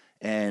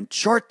and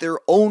chart their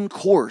own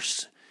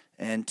course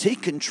and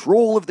take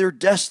control of their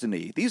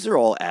destiny. These are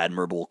all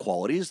admirable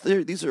qualities.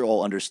 These are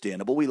all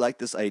understandable. We like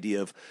this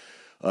idea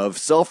of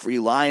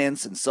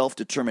self-reliance and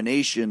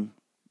self-determination.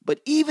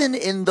 But even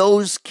in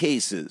those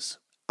cases,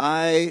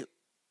 I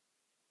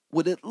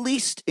would at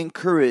least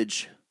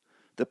encourage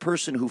the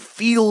person who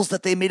feels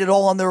that they made it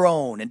all on their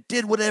own and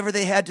did whatever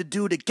they had to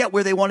do to get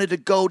where they wanted to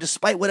go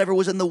despite whatever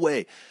was in the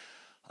way.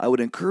 I would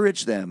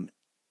encourage them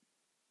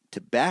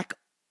to back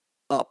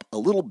up a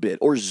little bit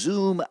or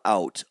zoom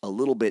out a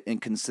little bit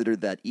and consider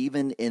that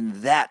even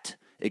in that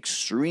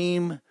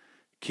extreme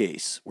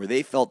case where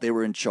they felt they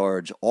were in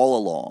charge all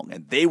along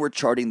and they were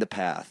charting the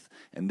path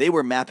and they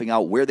were mapping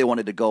out where they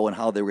wanted to go and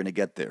how they were going to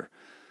get there,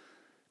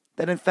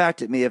 that in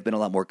fact it may have been a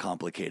lot more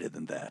complicated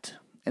than that.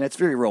 And it's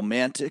very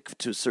romantic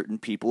to certain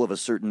people of a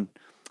certain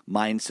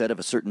mindset, of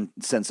a certain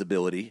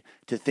sensibility,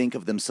 to think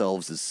of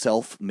themselves as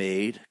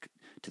self-made,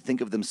 to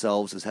think of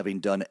themselves as having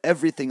done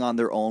everything on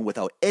their own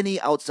without any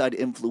outside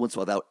influence,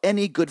 without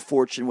any good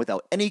fortune,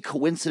 without any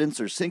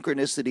coincidence or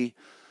synchronicity,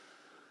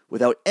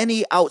 without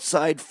any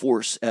outside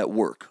force at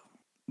work.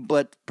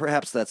 But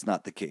perhaps that's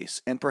not the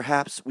case. And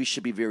perhaps we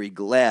should be very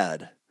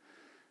glad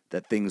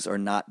that things are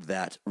not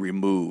that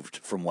removed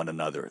from one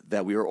another,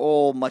 that we are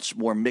all much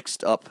more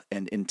mixed up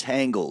and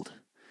entangled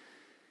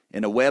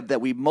in a web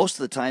that we most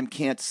of the time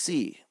can't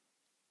see.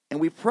 And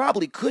we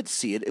probably could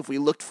see it if we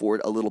looked for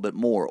it a little bit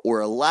more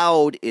or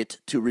allowed it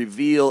to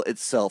reveal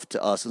itself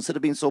to us instead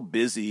of being so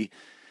busy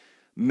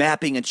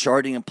mapping and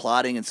charting and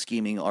plotting and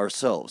scheming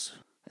ourselves.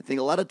 I think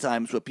a lot of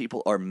times what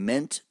people are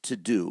meant to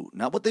do,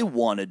 not what they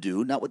want to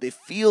do, not what they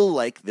feel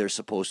like they're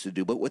supposed to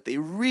do, but what they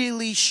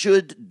really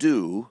should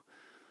do,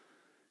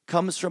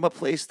 comes from a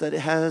place that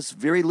has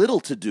very little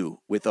to do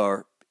with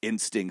our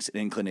instincts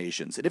and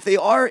inclinations. And if they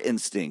are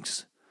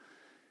instincts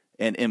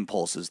and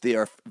impulses, they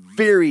are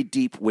very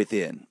deep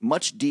within,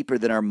 much deeper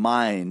than our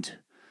mind,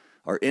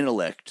 our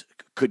intellect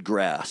could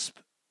grasp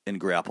and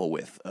grapple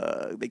with.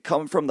 They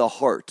come from the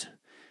heart.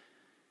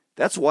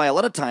 That's why a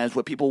lot of times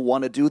what people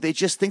want to do, they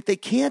just think they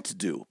can't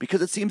do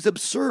because it seems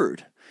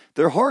absurd.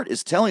 Their heart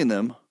is telling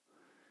them,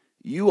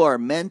 you are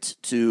meant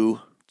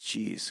to,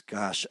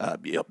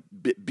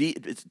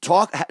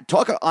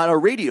 talk on a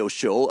radio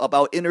show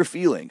about inner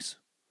feelings.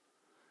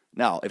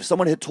 Now, if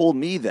someone had told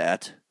me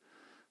that,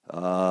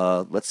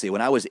 let's see,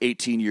 when I was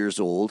 18 years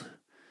old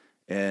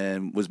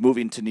and was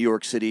moving to New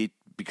York City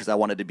because I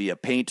wanted to be a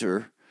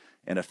painter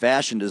and a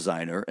fashion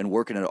designer and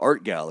work in an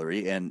art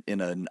gallery and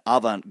in an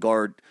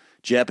avant-garde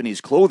Japanese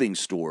clothing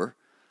store,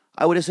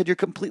 I would have said you're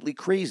completely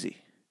crazy.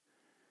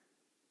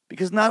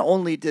 Because not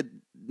only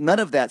did none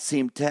of that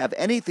seem to have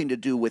anything to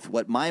do with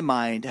what my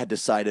mind had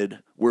decided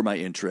were my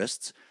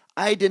interests,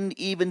 I didn't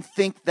even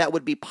think that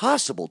would be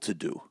possible to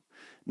do.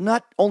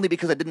 Not only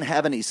because I didn't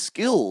have any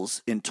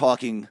skills in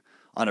talking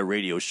on a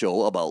radio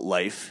show about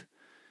life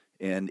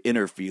and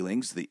inner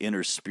feelings, the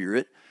inner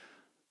spirit,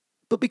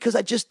 but because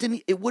I just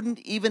didn't, it wouldn't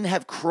even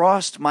have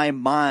crossed my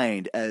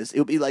mind as, it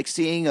would be like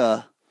seeing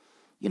a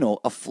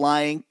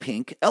flying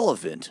pink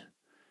elephant.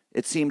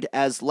 It seemed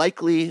as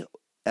likely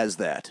as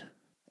that.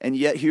 And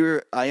yet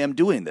here I am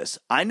doing this.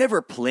 I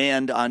never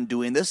planned on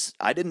doing this.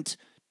 I didn't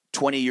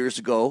 20 years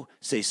ago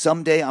say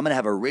someday I'm going to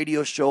have a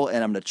radio show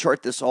and I'm going to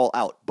chart this all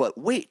out. But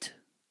wait.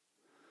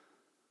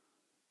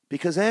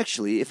 Because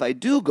actually, if I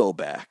do go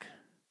back,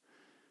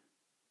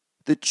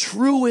 the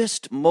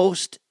truest,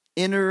 most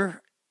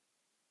inner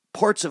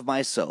parts of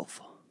myself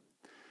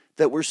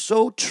that were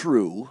so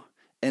true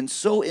and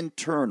so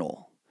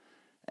internal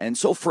and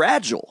so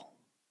fragile,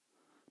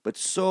 but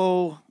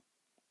so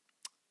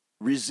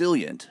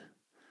resilient,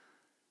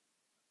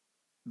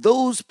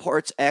 those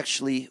parts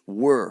actually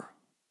were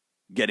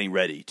getting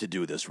ready to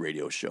do this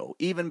radio show,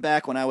 even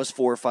back when I was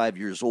 4 or 5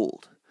 years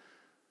old.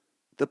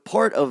 The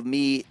part of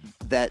me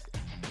that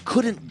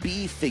couldn't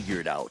be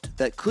figured out,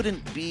 that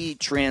couldn't be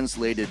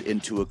translated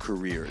into a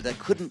career, that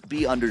couldn't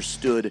be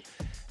understood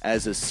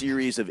as a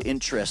series of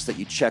interests that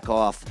you check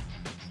off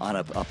on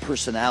a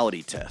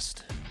personality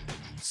test.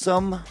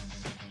 Some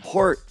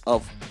part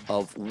of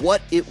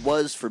what it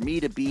was for me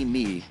to be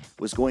me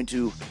was going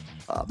to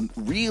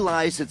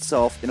realize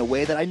itself in a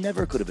way that I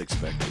never could have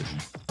expected.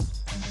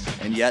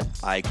 And yet,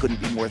 I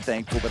couldn't be more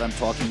thankful that I'm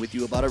talking with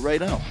you about it right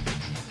now.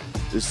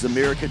 This is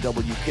America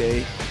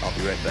WK. I'll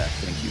be right back.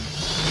 Thank you.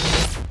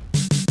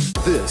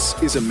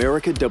 This is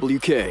America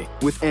WK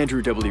with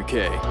Andrew WK.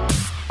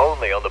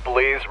 Only on the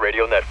Blaze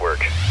Radio Network.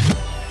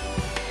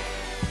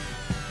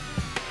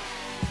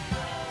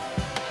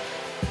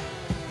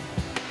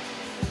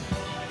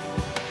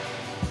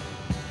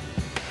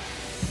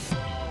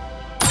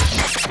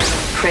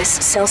 Chris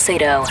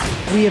Salcedo.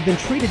 We have been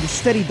treated to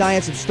steady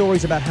diets of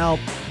stories about how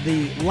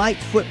the light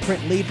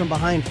footprint lead from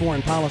behind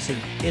foreign policy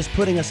is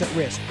putting us at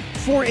risk.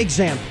 For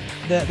example,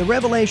 the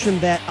revelation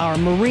that our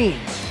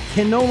Marines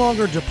can no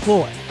longer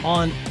deploy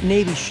on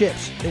Navy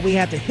ships, that we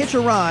have to hitch a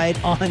ride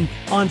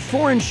on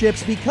foreign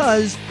ships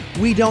because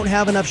we don't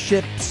have enough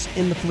ships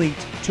in the fleet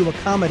to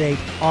accommodate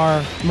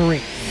our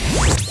Marines.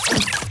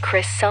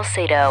 Chris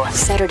Salcedo,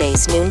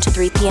 Saturdays noon to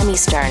 3 p.m.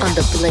 Eastern on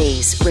the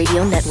Blaze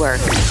Radio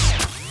Network.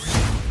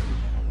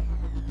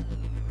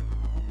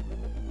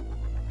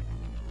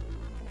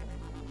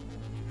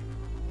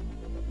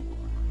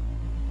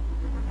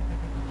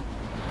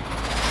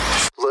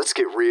 Let's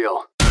get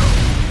real.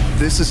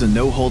 This is a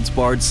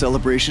no-holds-barred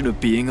celebration of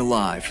being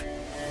alive.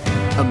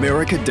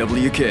 America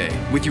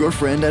WK with your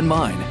friend and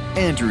mine,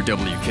 Andrew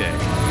WK,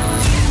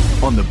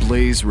 on the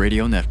Blaze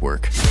Radio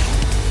Network.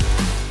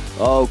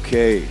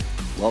 Okay,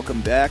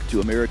 welcome back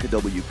to America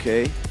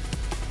WK.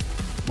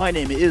 My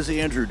name is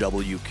Andrew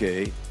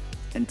WK,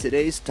 and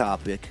today's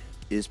topic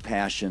is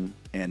passion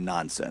and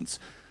nonsense.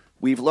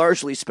 We've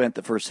largely spent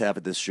the first half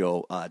of this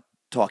show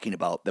talking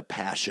about the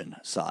passion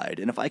side,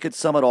 and if I could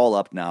sum it all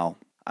up now,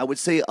 I would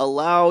say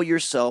allow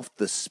yourself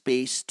the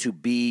space to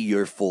be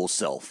your full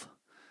self.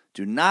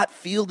 Do not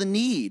feel the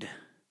need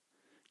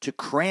to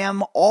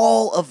cram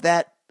all of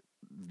that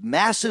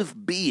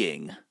massive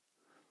being,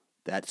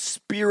 that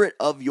spirit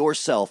of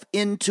yourself,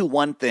 into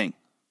one thing.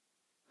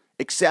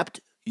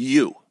 Accept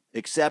you,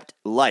 accept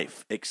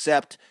life,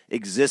 accept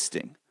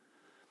existing.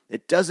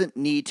 It doesn't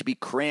need to be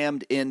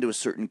crammed into a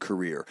certain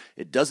career.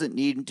 It doesn't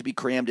need to be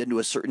crammed into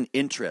a certain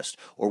interest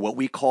or what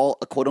we call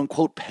a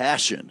quote-unquote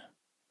passion.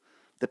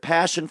 The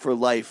passion for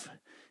life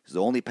is the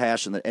only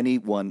passion that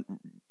anyone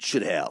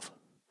should have.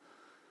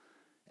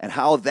 And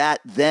how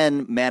that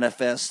then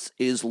manifests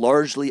is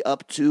largely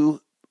up to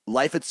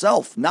life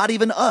itself, not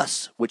even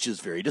us, which is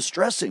very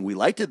distressing. We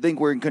like to think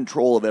we're in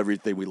control of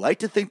everything. We like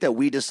to think that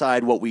we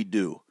decide what we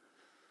do.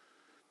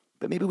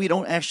 But maybe we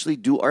don't actually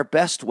do our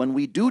best when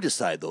we do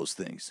decide those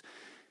things.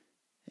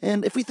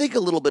 And if we think a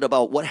little bit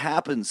about what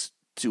happens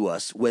to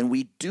us when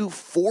we do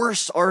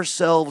force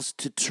ourselves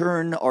to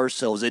turn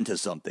ourselves into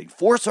something,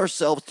 force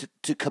ourselves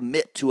to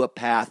commit to a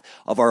path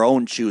of our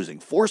own choosing,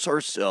 force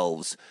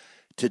ourselves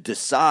to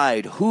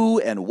decide who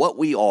and what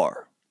we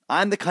are.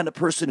 I'm the kind of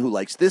person who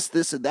likes this,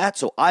 this, and that,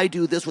 so I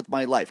do this with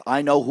my life.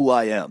 I know who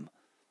I am.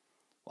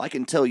 Well, I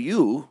can tell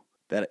you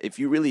that if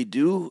you really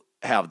do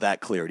have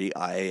that clarity,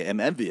 I am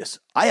envious.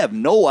 I have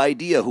no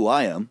idea who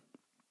I am.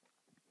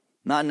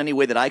 Not in any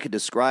way that I could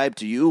describe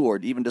to you or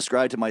even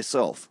describe to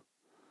myself.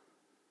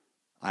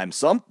 I'm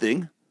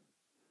something.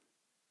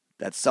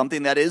 That's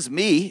something that is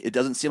me. It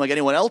doesn't seem like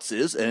anyone else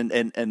is,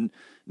 and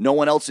no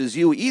one else is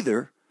you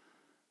either.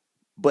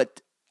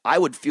 But I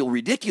would feel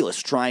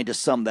ridiculous trying to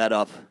sum that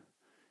up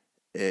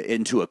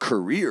into a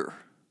career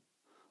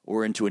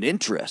or into an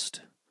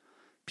interest.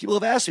 People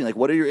have asked me, like,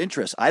 what are your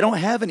interests? I don't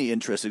have any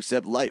interests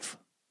except life.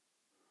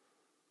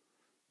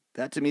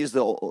 That to me is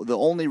the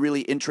only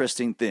really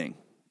interesting thing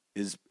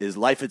is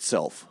life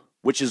itself,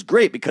 which is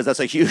great because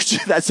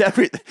that's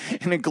everything.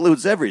 It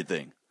includes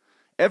everything.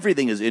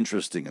 Everything is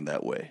interesting in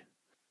that way.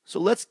 So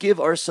let's give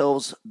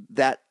ourselves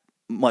that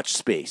much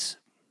space.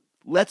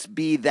 Let's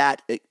be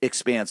that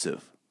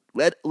expansive.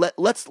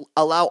 Let's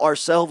allow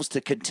ourselves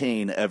to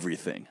contain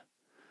everything.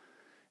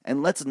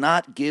 And let's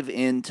not give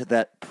in to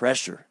that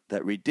pressure,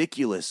 that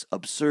ridiculous,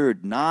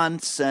 absurd,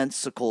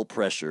 nonsensical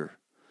pressure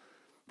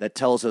that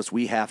tells us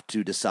we have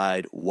to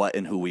decide what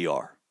and who we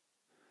are.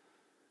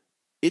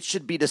 It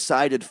should be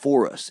decided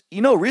for us.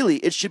 Really,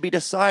 it should be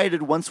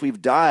decided once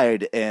we've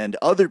died and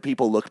other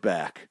people look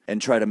back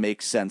and try to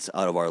make sense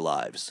out of our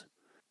lives.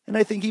 And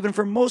I think even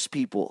for most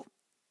people,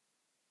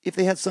 if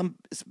they had some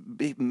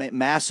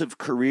massive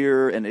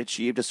career and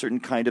achieved a certain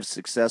kind of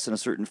success in a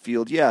certain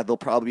field, yeah, they'll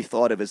probably be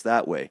thought of as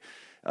that way,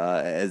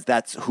 as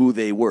that's who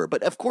they were.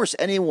 But of course,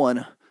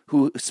 anyone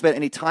who spent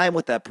any time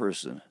with that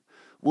person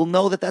will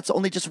know that that's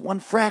only just one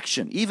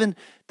fraction. Even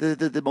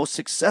the most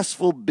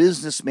successful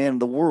businessman in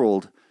the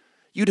world,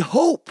 you'd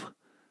hope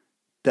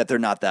that they're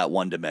not that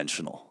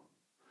one-dimensional.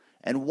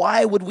 And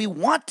why would we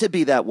want to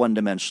be that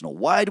one-dimensional?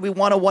 Why do we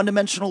want a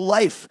one-dimensional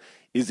life?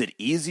 Is it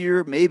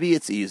easier? Maybe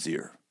it's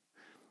easier.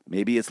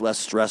 Maybe it's less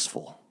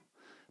stressful.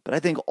 But I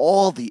think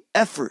all the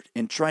effort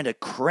in trying to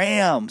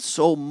cram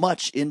so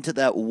much into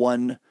that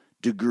 1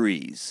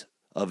 degrees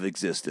of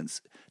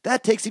existence,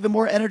 that takes even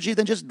more energy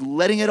than just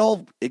letting it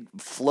all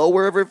flow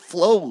wherever it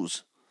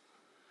flows.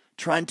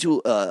 Trying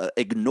to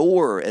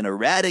ignore and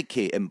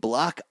eradicate and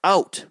block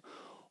out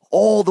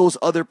all those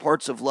other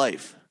parts of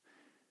life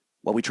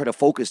while we try to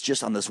focus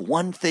just on this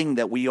one thing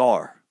that we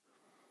are.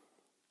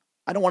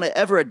 I don't want to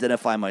ever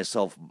identify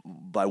myself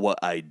by what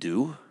I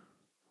do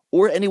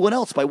or anyone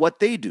else by what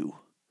they do.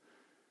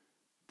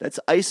 That's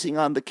icing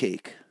on the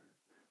cake.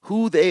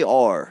 Who they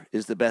are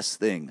is the best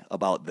thing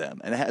about them,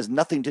 and it has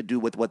nothing to do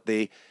with what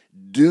they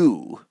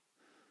do.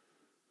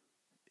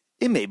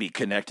 It may be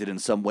connected in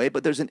some way,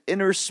 but there's an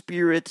inner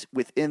spirit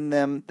within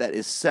them that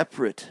is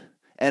separate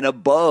and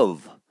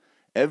above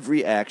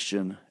every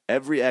action,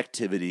 every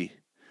activity,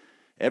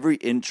 every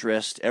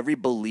interest, every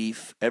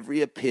belief,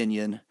 every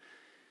opinion.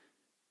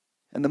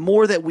 And the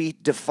more that we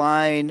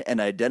define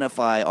and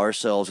identify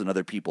ourselves and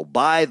other people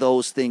by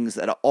those things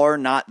that are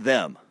not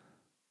them,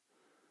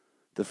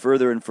 the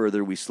further and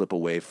further we slip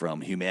away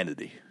from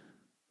humanity,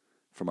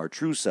 from our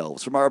true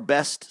selves, from our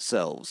best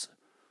selves.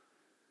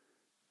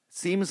 It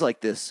seems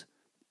like this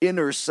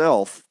inner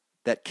self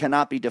that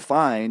cannot be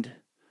defined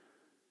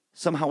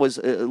somehow is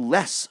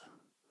less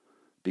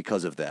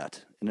because of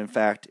that. And in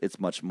fact, it's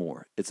much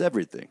more. It's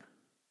everything.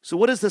 So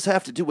what does this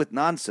have to do with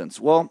nonsense?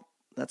 Well,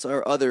 that's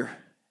our other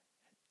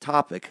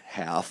topic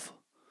half.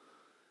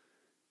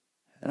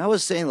 And I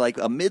was saying, like,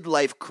 a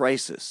midlife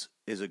crisis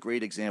is a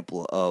great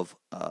example of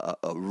a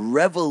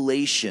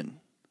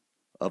revelation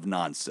of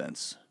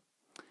nonsense.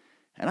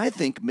 And I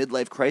think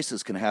midlife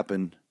crisis can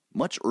happen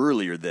much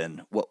earlier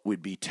than what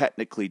would be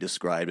technically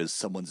described as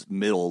someone's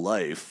middle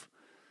life.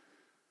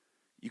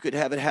 You could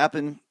have it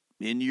happen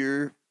in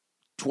your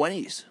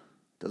 20s.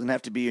 Doesn't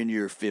have to be in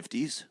your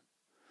 50s,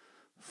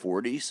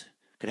 40s.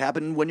 It could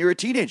happen when you're a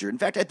teenager. In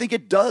fact, I think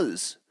it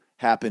does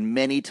happen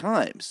many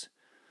times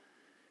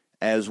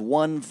as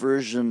one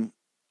version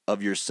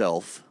of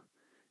yourself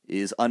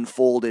is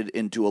unfolded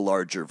into a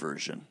larger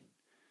version.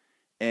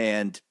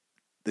 And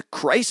the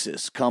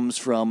crisis comes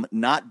from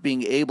not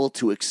being able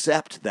to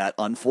accept that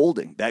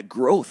unfolding, that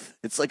growth.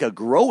 It's like a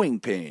growing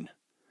pain.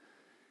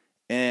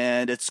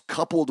 And it's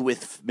coupled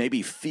with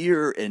maybe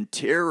fear and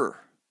terror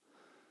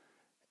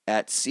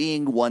at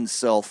seeing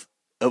oneself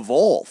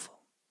evolve.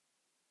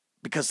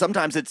 Because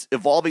sometimes it's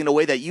evolving in a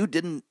way that you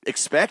didn't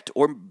expect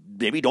or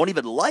maybe don't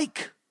even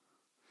like.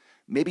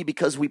 Maybe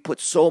because we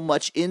put so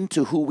much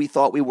into who we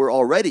thought we were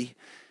already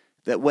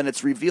that when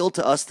it's revealed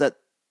to us that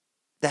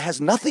that has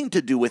nothing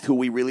to do with who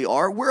we really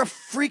are, we're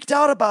freaked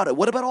out about it.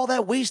 What about all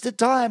that wasted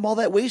time, all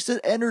that wasted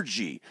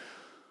energy,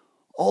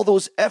 all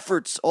those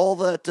efforts, all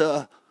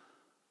that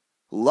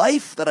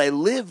life that I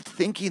lived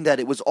thinking that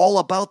it was all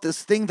about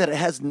this thing that it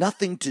has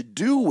nothing to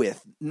do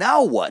with?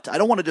 Now what? I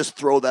don't want to just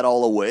throw that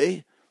all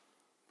away.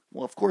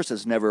 Well, of course,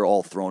 it's never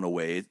all thrown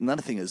away.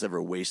 Nothing is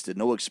ever wasted.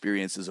 No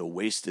experience is a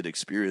wasted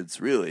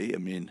experience, really. I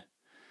mean,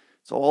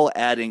 it's all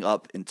adding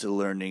up into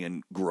learning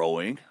and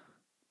growing.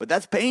 But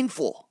that's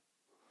painful.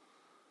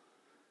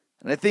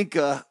 And I think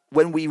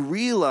when we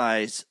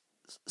realize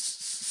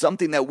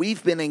something that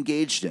we've been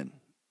engaged in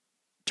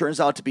turns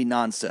out to be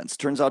nonsense,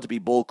 turns out to be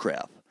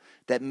bullcrap,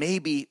 that may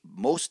be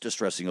most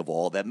distressing of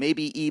all, that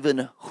maybe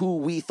even who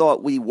we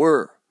thought we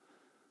were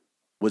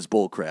was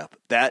bullcrap,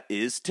 that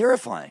is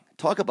terrifying.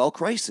 Talk about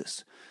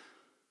crisis.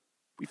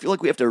 We feel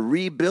like we have to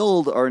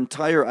rebuild our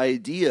entire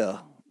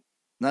idea,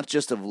 not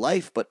just of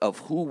life, but of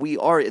who we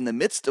are in the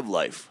midst of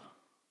life.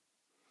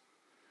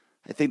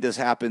 I think this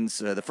happens,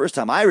 the first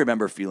time I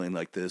remember feeling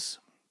like this,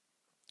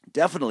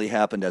 definitely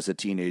happened as a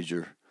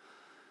teenager.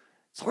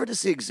 It's hard to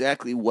say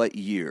exactly what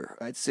year.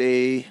 I'd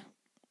say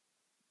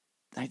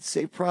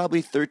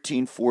probably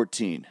 13,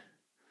 14.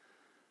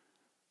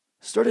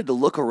 Started to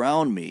look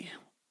around me,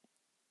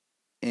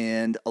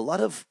 and a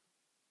lot of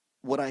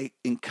what I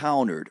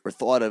encountered or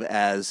thought of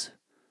as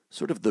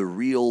sort of the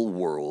real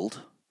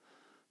world,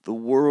 the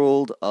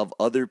world of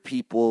other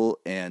people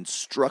and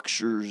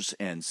structures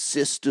and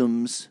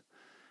systems,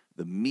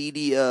 the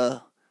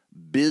media,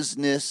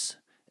 business,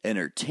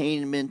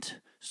 entertainment,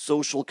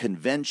 social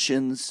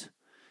conventions,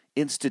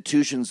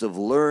 institutions of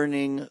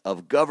learning,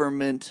 of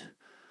government,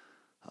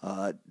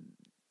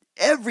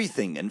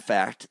 everything, in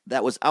fact,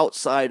 that was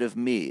outside of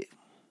me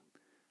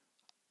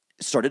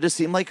started to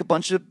seem like a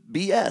bunch of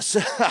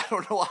BS. I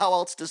don't know how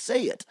else to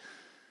say it.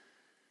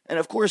 And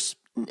of course,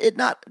 it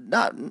not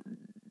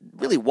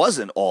really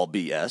wasn't all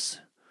BS,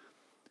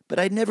 but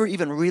I'd never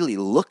even really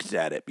looked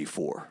at it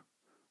before.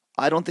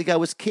 I don't think I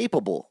was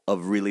capable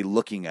of really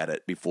looking at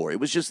it before. It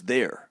was just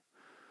there.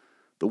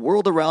 The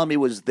world around me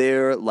was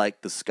there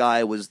like the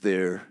sky was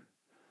there.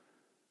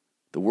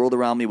 The world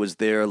around me was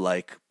there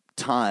like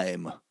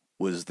time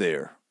was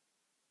there.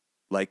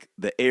 Like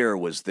the air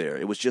was there.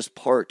 It was just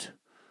part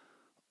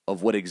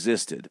of what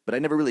existed. But I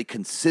never really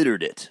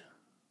considered it.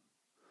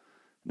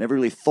 Never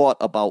really thought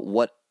about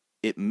what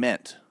it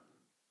meant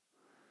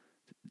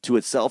to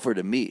itself or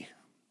to me.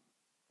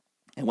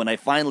 And when I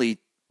finally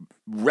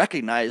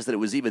recognized that it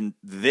was even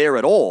there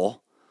at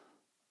all,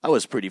 I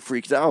was pretty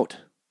freaked out.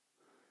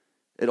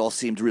 It all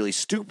seemed really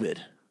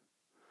stupid.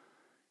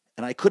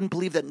 And I couldn't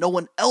believe that no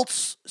one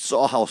else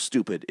saw how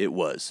stupid it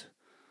was.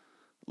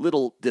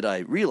 Little did I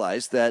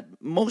realize that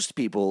most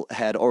people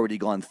had already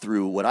gone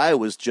through what I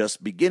was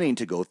just beginning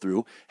to go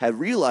through, had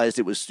realized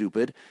it was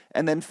stupid,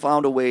 and then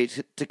found a way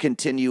to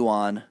continue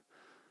on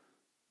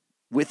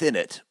within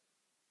it,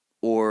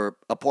 or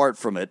apart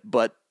from it,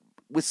 but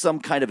with some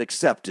kind of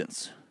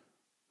acceptance.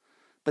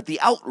 But the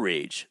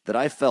outrage that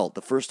I felt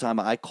the first time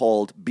I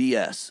called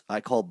BS, I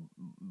called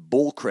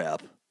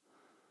bullcrap,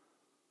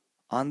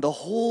 on the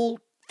whole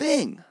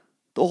thing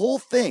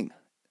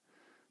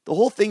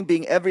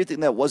being everything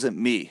that wasn't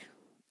me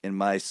in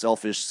my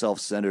selfish,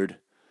 self-centered,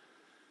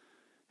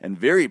 and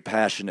very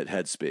passionate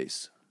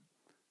headspace.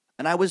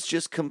 And I was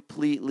just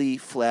completely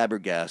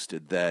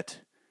flabbergasted that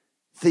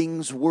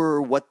things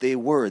were what they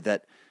were,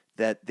 that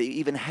they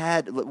even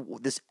had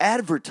this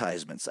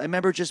advertisements. I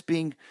remember just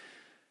being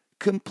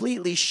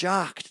completely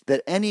shocked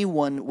that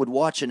anyone would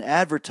watch an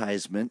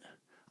advertisement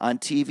on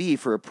TV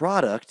for a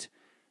product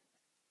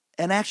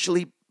and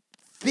actually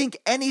think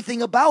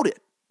anything about it.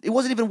 It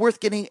wasn't even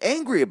worth getting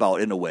angry about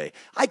in a way.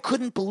 I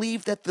couldn't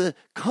believe that the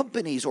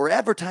companies or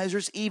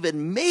advertisers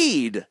even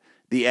made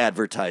the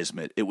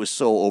advertisement. It was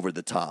so over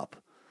the top.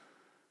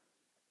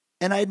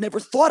 And I had never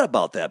thought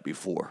about that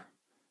before.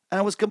 And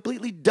I was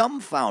completely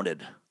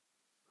dumbfounded.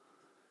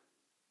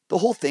 The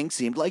whole thing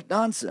seemed like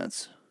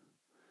nonsense.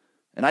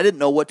 And I didn't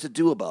know what to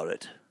do about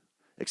it,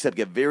 except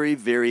get very,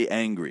 very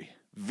angry,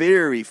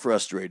 very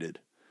frustrated.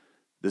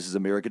 This is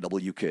America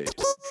WK.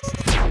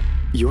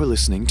 You're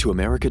listening to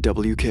America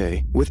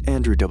WK with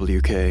Andrew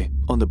WK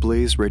on the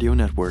Blaze Radio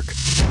Network.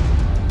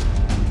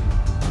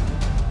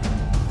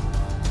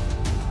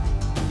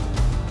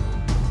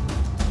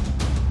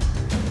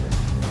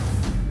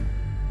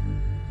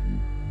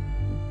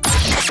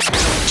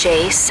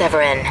 Jay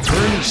Severin.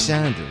 Bernie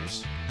Sanders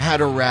had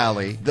a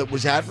rally that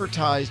was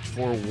advertised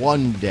for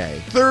one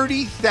day.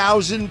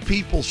 30,000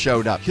 people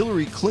showed up.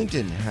 Hillary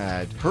Clinton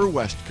had her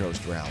West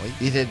Coast rally.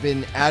 It had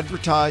been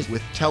advertised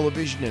with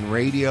television and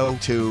radio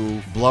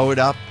to blow it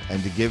up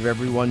and to give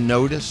everyone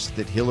notice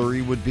that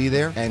Hillary would be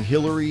there. And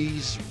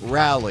Hillary's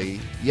rally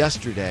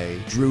yesterday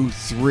drew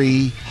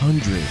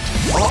 300.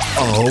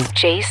 Uh-oh.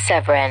 Jay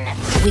Severin.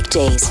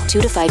 Weekdays,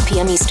 2 to 5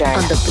 p.m. Eastern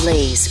on the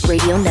Blaze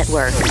Radio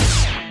Network.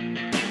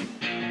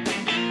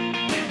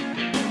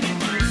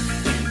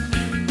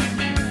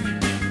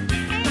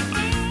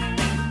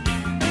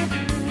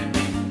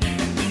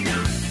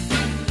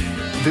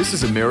 This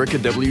is America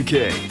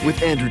WK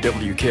with Andrew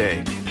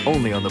WK,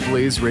 only on the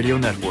Blaze Radio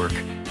Network.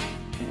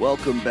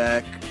 Welcome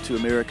back to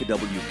America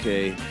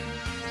WK.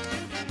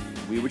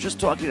 We were just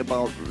talking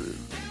about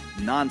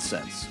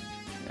nonsense,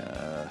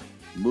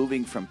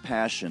 moving from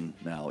passion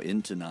now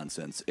into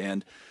nonsense,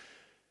 and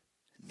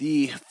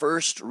the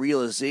first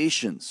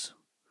realizations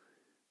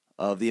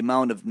of the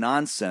amount of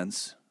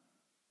nonsense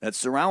that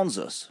surrounds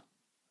us.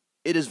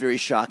 It is very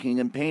shocking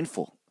and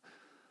painful.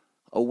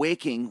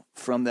 Awaking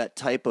from that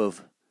type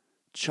of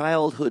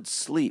childhood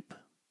sleep,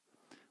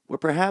 where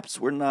perhaps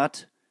we're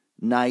not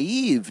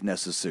naive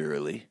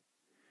necessarily,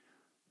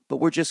 but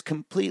we're just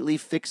completely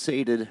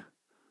fixated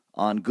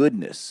on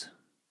goodness.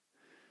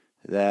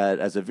 That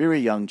as a very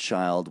young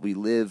child, we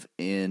live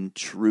in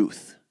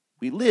truth.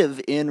 We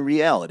live in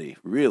reality,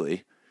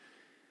 really.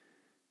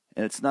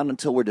 And it's not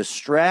until we're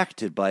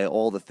distracted by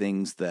all the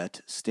things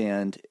that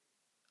stand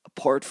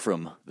apart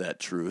from that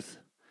truth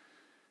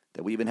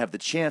that we even have the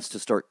chance to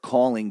start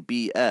calling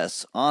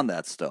BS on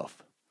that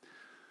stuff.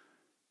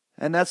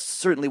 And that's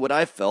certainly what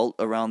I felt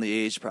around the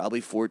age probably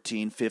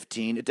 14,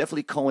 15. It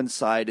definitely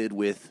coincided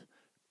with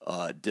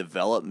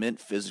development,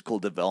 physical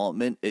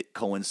development. It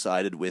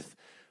coincided with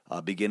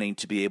beginning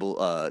to be able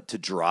to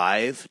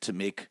drive, to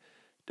make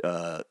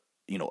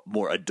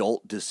more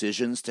adult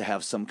decisions, to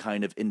have some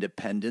kind of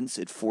independence.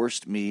 It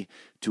forced me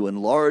to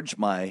enlarge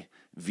my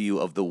view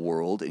of the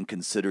world and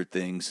consider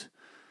things,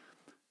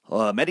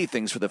 many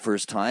things for the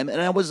first time.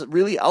 And I was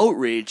really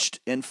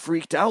outraged and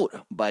freaked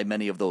out by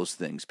many of those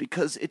things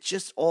because it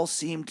just all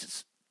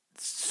seemed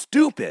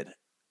stupid.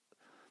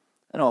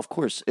 And of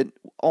course, it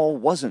all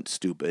wasn't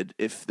stupid.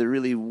 If there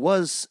really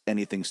was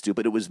anything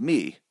stupid, it was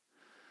me.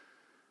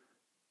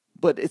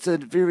 But it's a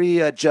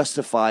very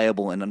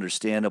justifiable and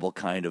understandable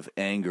kind of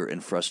anger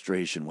and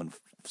frustration when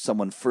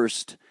someone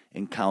first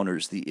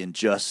encounters the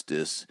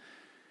injustice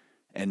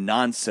and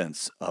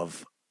nonsense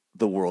of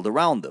the world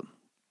around them.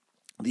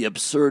 The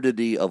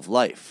absurdity of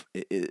life.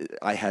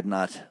 I had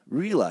not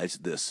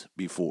realized this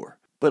before.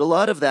 But a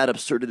lot of that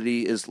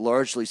absurdity is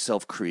largely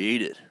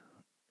self-created.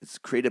 It's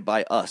created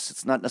by us.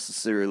 It's not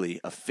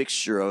necessarily a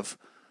fixture of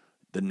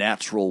the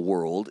natural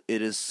world.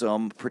 It is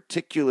some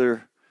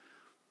particular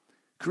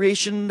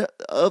creation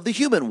of the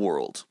human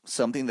world,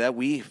 something that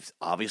we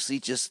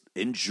obviously just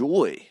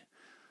enjoy,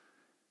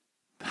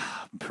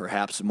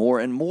 perhaps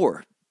more and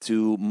more,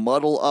 to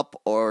muddle up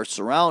our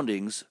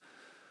surroundings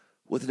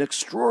with an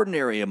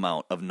extraordinary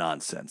amount of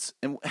nonsense.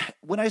 And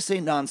when I say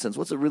nonsense,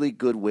 what's a really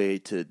good way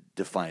to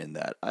define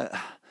that?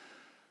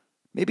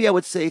 Maybe I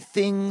would say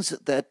things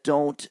that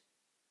don't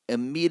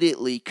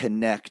immediately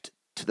connect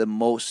to the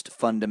most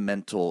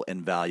fundamental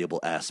and valuable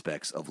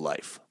aspects of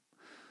life.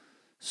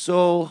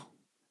 So,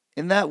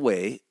 in that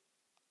way,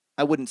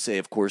 I wouldn't say,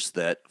 of course,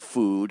 that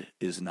food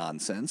is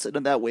nonsense. And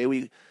in that way,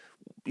 we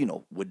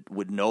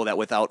would know that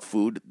without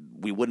food,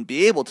 we wouldn't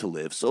be able to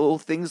live. So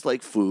things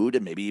like food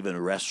and maybe even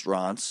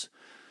restaurants,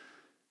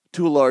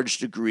 to a large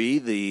degree,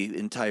 the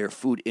entire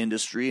food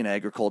industry and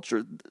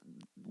agriculture,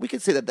 we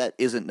could say that that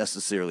isn't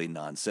necessarily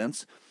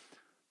nonsense.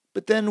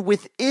 But then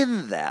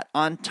within that,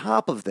 on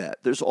top of that,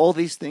 there's all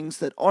these things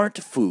that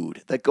aren't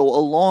food that go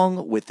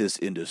along with this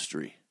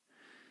industry.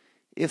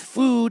 If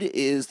food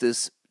is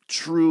this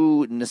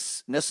true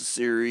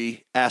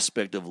necessary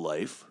aspect of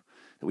life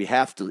that we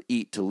have to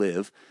eat to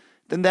live,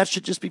 then that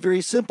should just be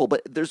very simple.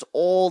 But there's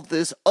all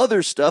this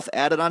other stuff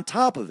added on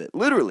top of it,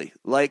 literally,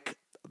 like,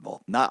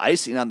 well, not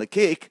icing on the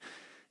cake.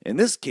 In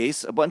this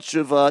case, a bunch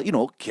of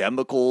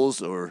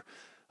chemicals or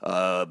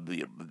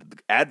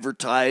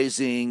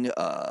advertising,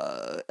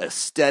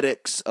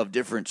 aesthetics of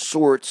different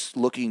sorts,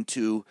 looking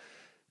to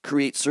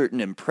create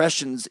certain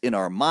impressions in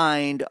our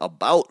mind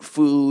about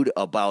food,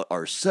 about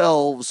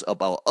ourselves,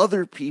 about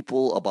other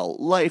people, about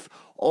life.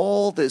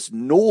 All this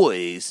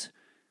noise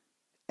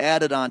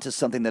added on to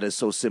something that is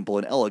so simple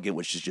and elegant,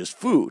 which is just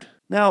food.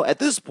 Now, at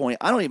this point,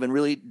 I don't even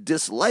really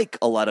dislike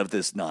a lot of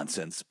this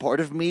nonsense.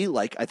 Part of me,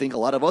 like I think a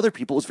lot of other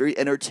people, is very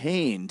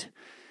entertained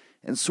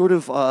and sort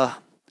of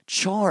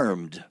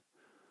charmed,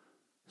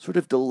 sort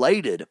of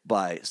delighted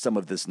by some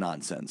of this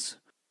nonsense.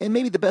 And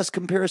maybe the best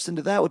comparison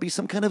to that would be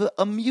some kind of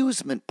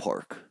amusement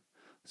park,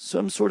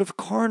 some sort of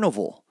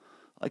carnival,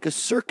 like a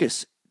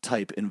circus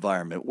type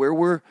environment where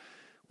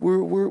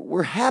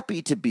we're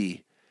happy to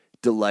be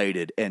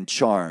delighted and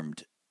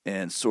charmed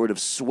and sort of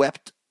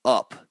swept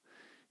up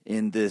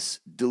in this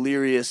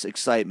delirious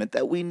excitement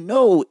that we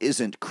know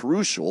isn't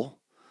crucial.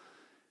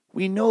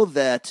 We know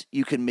that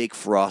you can make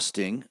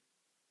frosting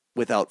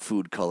without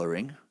food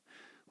coloring.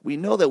 We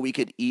know that we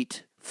could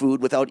eat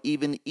food without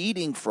even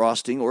eating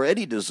frosting or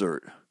any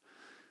dessert.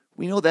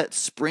 We know that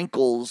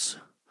sprinkles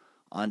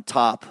on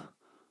top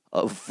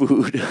of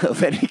food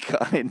of any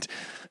kind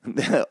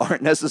that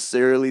aren't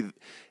necessarily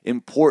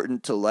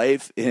important to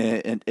life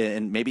and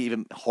maybe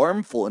even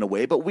harmful in a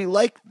way, but we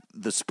like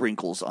the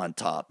sprinkles on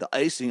top, the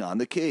icing on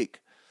the cake.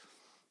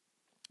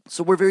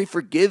 So we're very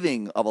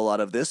forgiving of a lot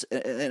of this.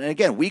 And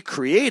again, we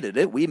created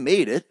it, we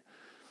made it.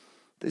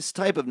 This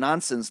type of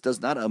nonsense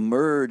does not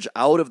emerge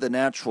out of the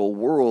natural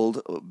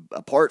world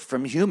apart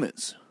from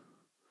humans.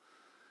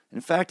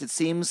 In fact, it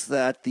seems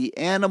that the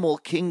animal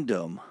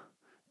kingdom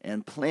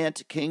and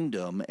plant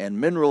kingdom and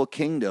mineral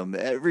kingdom,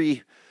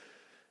 every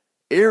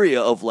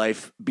area of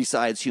life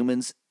besides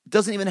humans,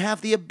 doesn't even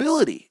have the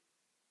ability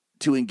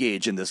to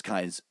engage in this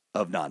kinds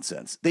of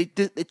nonsense.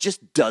 It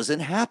just doesn't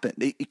happen.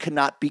 It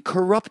cannot be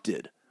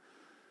corrupted.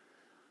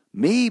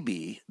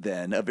 Maybe,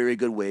 then, a very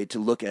good way to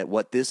look at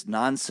what this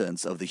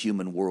nonsense of the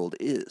human world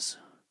is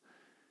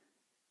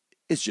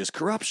just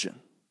corruption.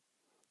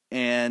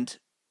 And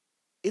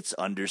it's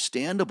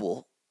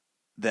understandable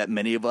that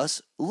many of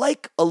us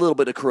like a little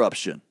bit of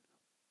corruption.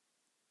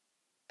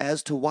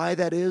 As to why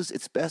that is,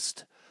 it's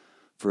best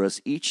for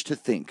us each to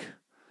think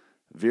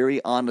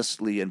very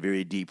honestly and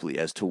very deeply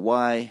as to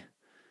why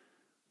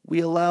we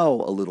allow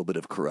a little bit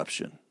of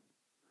corruption.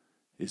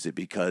 Is it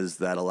because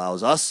that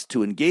allows us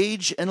to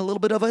engage in a little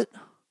bit of it?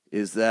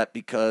 Is that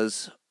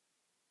because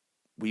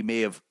we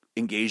may have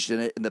engaged in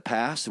it in the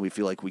past and we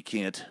feel like we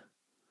can't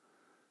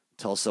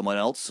tell someone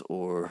else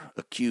or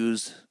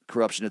accuse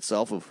corruption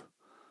itself of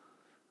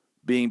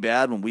being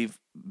bad when we've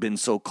been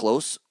so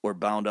close or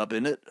bound up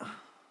in it?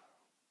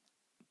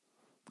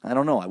 I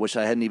don't know. I wish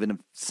I hadn't even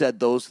said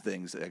those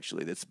things,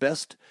 actually. It's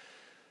best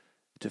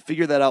to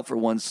figure that out for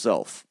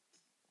oneself.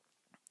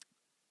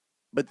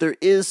 But there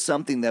is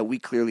something that we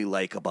clearly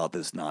like about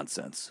this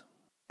nonsense.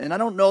 And I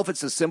don't know if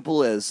it's as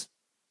simple as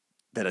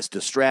that it's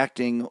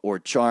distracting or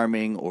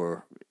charming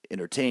or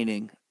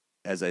entertaining,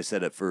 as I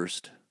said at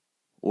first,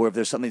 or if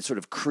there's something sort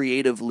of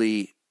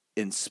creatively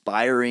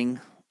inspiring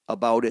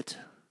about it.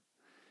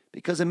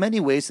 Because in many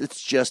ways,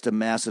 it's just a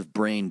massive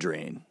brain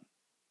drain.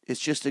 It's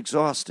just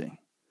exhausting.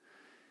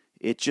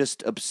 It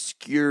just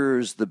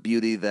obscures the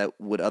beauty that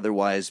would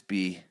otherwise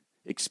be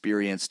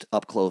experienced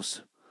up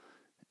close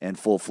and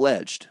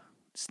full-fledged.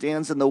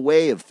 Stands in the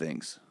way of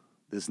things,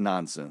 this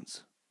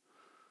nonsense.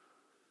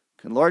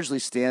 Can largely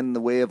stand in the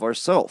way of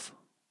ourself.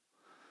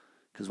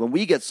 Because when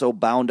we get so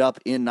bound up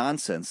in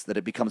nonsense that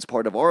it becomes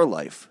part of our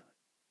life,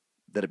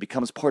 that it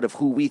becomes part of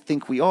who we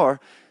think we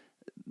are,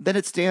 then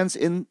it stands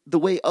in the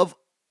way of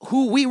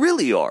who we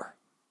really are.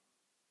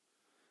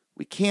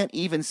 We can't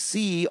even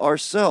see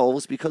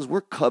ourselves because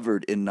we're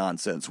covered in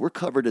nonsense. We're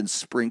covered in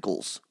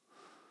sprinkles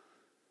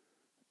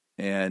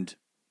and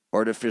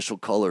artificial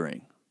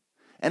coloring.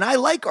 And I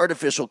like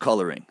artificial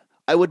coloring.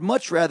 I would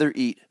much rather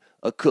eat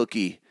a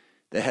cookie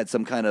that had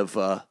some kind of,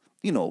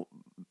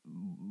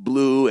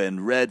 blue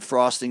and red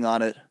frosting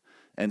on it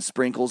and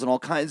sprinkles and all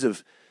kinds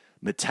of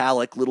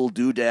metallic little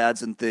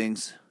doodads and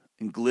things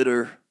and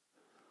glitter.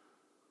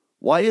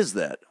 Why is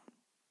that?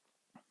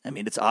 I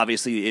mean, it's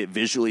obviously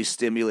visually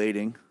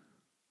stimulating,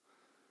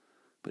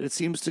 but it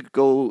seems to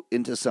go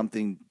into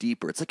something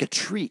deeper. It's like a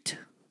treat.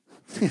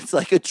 It's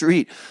like a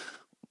treat.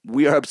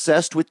 We are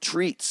obsessed with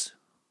treats.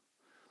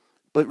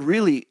 But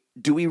really,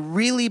 do we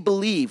really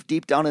believe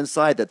deep down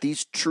inside that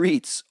these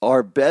treats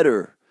are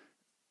better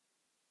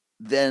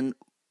than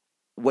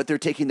what they're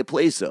taking the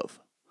place of?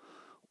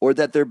 Or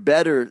that they're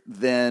better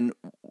than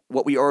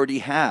what we already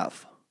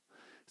have?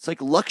 It's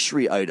like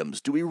luxury items.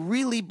 Do we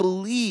really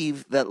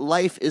believe that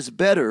life is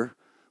better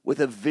with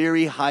a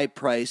very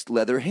high-priced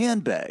leather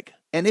handbag?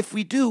 And if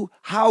we do,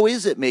 how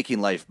is it making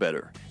life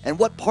better? And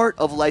what part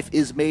of life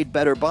is made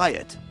better by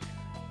it?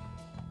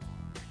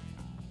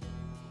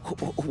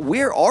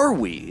 Where are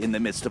we in the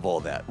midst of all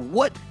that?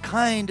 What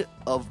kind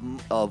of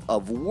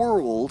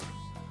world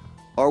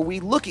are we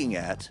looking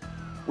at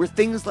where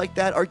things like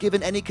that are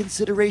given any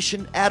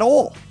consideration at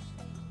all?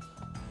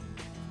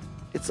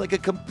 It's like a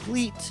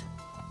complete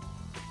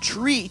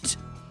treat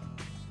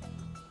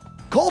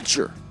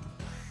culture.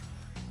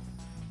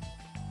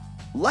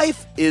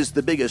 Life is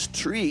the biggest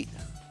treat.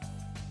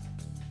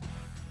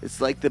 It's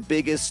like the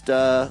biggest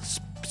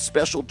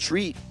special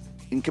treat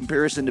in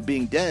comparison to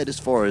being dead as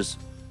far as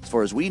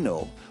we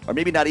know. Or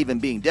maybe not even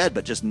being dead,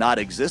 but just not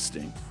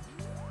existing.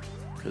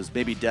 Because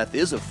maybe death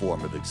is a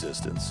form of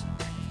existence.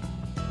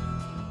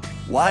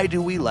 Why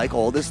do we like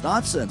all this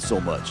nonsense so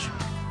much?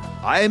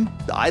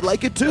 I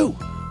like it too.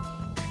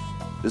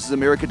 This is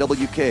America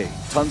WK.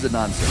 Tons of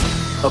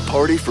nonsense. A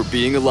party for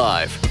being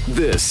alive.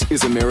 This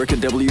is America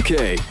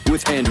WK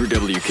with Andrew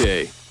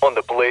WK. On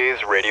the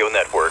Blaze Radio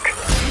Network.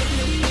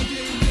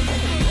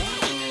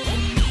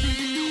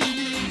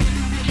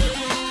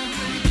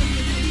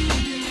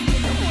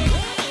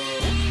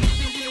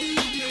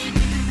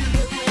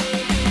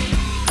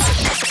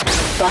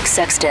 Buck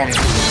Sexton.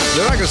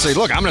 They're not going to say,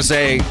 look, I'm going to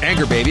say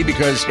anchor baby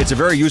because it's a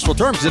very useful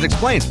term because it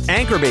explains.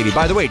 Anchor baby,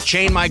 by the way,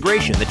 chain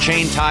migration, the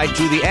chain tied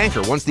to the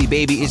anchor. Once the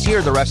baby is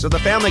here, the rest of the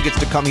family gets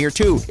to come here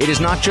too. It is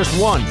not just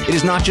one. It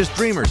is not just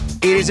dreamers.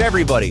 It is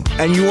everybody.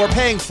 And you are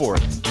paying for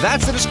it.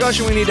 That's the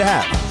discussion we need to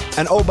have.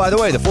 And oh, by the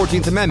way, the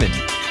 14th Amendment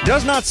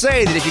does not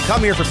say that if you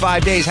come here for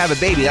 5 days, have a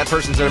baby, that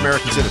person's an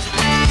American citizen.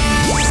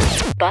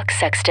 Buck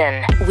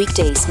Sexton.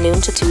 Weekdays, noon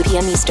to 2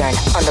 p.m. Eastern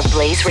on the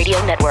Blaze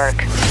Radio Network.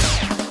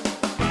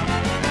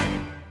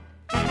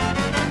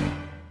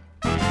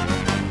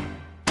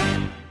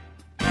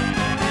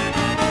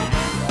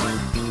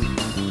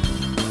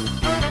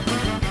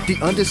 The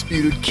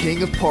undisputed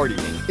king of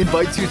partying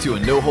invites you to a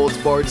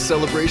no-holds-barred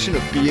celebration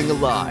of being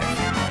alive.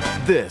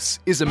 This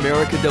is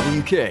America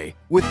WK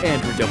with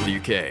Andrew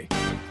WK.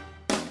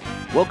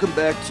 Welcome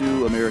back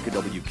to America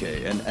WK.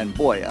 And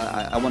boy,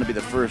 I want to be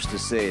the first to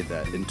say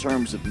that in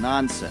terms of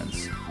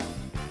nonsense,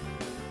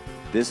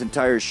 this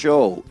entire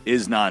show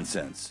is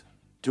nonsense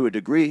to a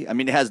degree. I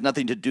mean, it has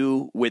nothing to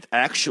do with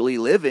actually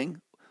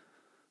living.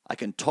 I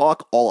can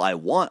talk all I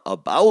want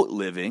about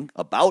living,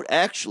 about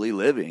actually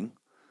living,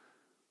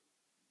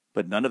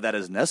 but none of that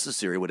is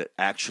necessary when it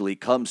actually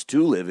comes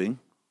to living.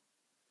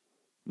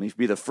 Let me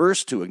be the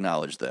first to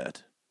acknowledge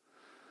that.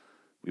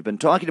 We've been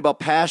talking about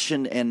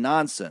passion and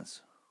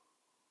nonsense.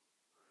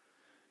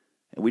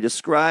 And we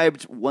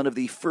described one of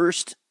the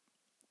first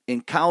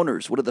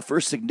encounters, one of the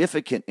first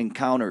significant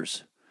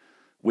encounters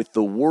with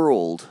the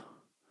world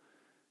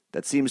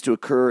that seems to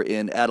occur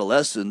in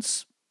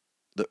adolescence,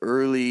 the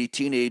early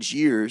teenage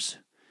years,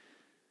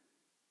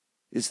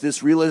 is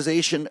this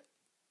realization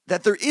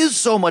that there is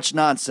so much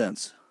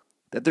nonsense,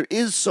 that there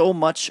is so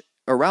much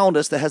around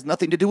us that has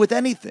nothing to do with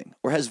anything,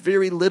 or has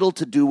very little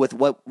to do with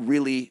what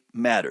really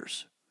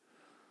matters,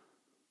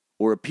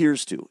 or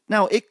appears to.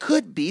 Now, it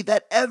could be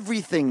that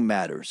everything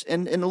matters,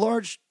 and in a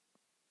large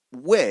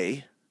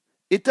way,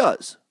 it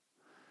does.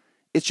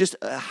 It's just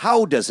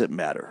how does it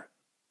matter?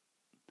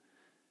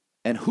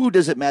 And who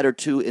does it matter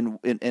to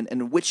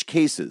in which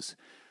cases?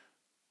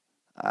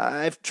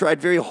 I've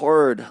tried very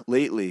hard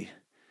lately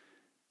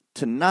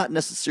to not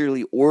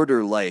necessarily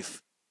order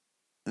life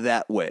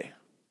that way.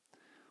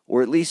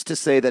 Or at least to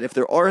say that if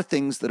there are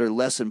things that are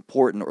less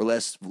important or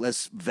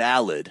less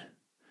valid,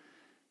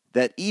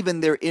 that even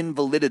their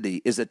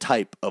invalidity is a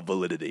type of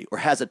validity or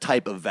has a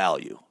type of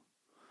value.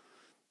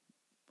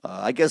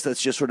 I guess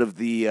that's just sort of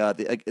the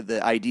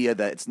idea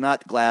that it's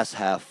not glass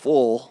half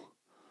full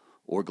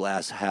or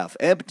glass half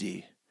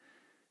empty.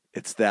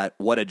 It's that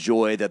what a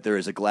joy that there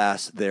is a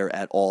glass there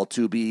at all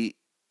to be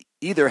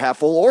either half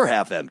full or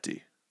half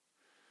empty.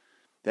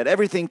 That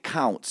everything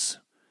counts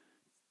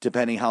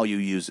depending how you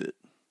use it.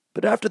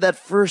 But after that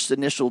first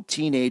initial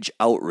teenage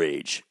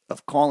outrage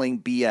of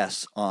calling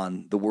BS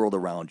on the world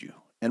around you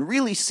and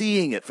really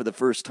seeing it for the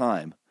first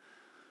time,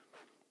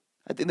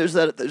 I think there's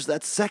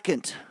that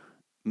second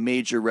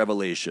major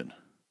revelation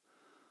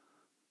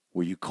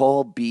where you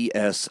call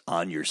BS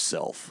on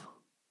yourself.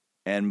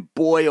 And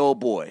boy, oh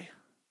boy,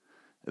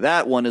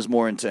 that one is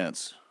more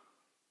intense.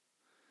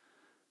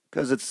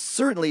 Because it's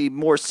certainly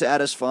more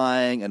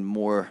satisfying and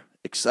more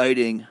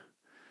exciting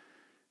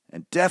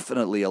and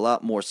definitely a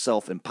lot more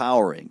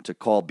self-empowering to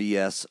call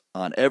BS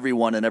on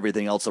everyone and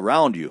everything else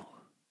around you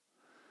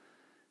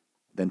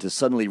than to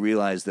suddenly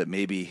realize that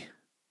maybe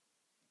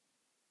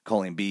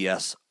calling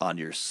BS on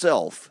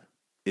yourself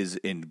is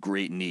in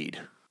great need.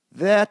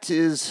 That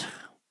is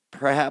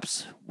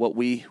perhaps what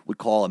we would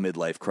call a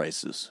midlife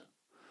crisis,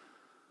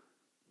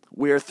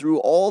 where through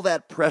all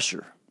that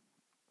pressure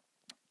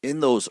in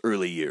those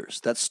early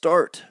years that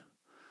start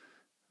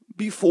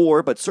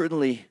before, but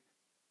certainly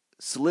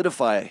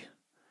solidify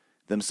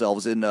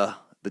themselves in the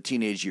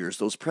teenage years,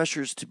 those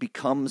pressures to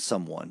become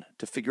someone,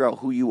 to figure out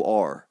who you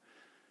are,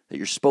 that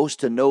you're supposed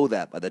to know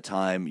that by the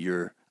time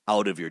you're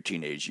out of your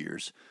teenage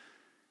years.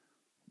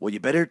 Well, you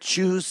better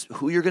choose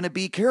who you're going to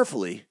be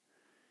carefully,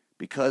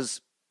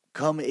 because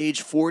come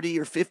age 40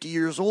 or 50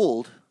 years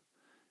old,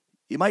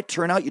 you might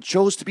turn out you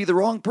chose to be the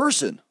wrong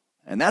person.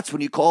 And that's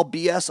when you call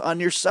BS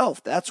on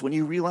yourself. That's when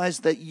you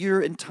realize that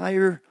your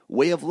entire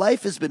way of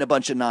life has been a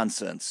bunch of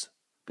nonsense.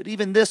 But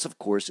even this, of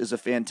course, is a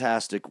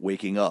fantastic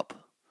waking up.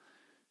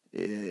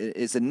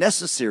 It's a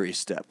necessary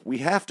step. We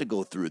have to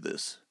go through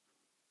this.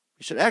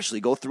 We should actually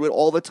go through it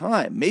all the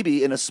time,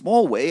 maybe in a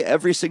small way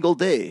every single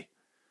day,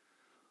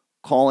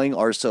 calling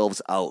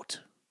ourselves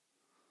out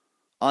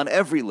on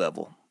every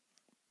level,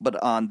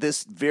 but on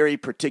this very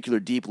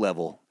particular deep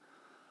level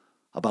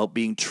about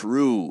being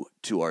true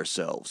to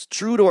ourselves,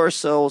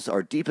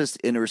 our deepest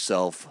inner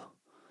self,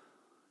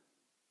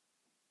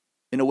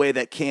 in a way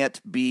that can't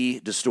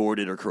be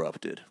distorted or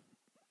corrupted,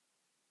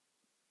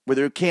 where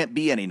there can't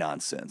be any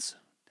nonsense.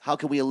 How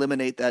can we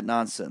eliminate that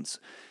nonsense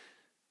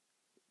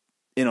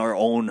in our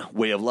own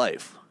way of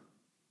life?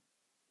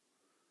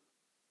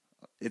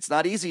 It's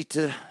not easy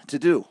to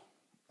do.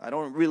 I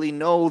don't really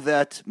know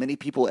that many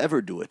people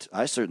ever do it.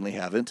 I certainly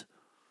haven't.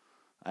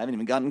 I haven't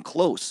even gotten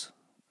close.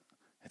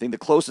 I think the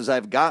closest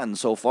I've gotten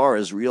so far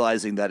is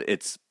realizing that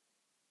it's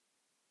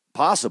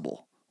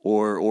possible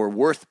or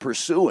worth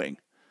pursuing.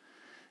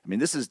 I mean,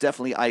 this is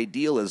definitely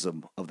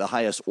idealism of the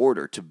highest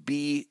order, to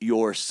be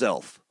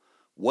yourself.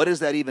 What does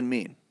that even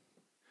mean?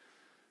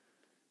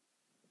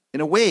 In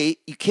a way,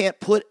 you can't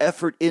put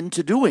effort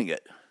into doing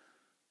it.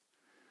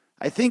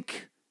 I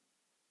think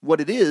what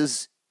it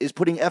is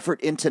putting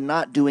effort into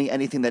not doing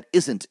anything that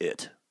isn't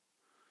it.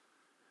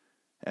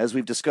 As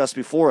we've discussed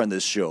before on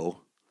this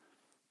show,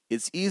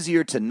 it's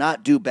easier to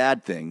not do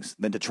bad things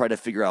than to try to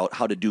figure out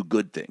how to do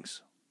good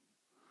things.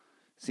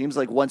 Seems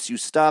like once you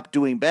stop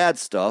doing bad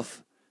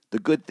stuff, the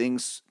good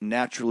things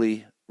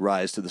naturally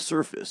rise to the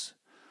surface.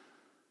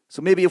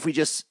 So maybe if we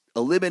just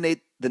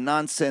eliminate the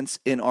nonsense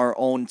in our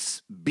own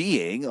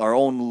being, our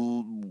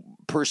own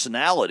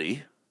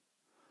personality,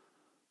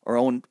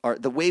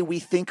 the way we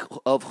think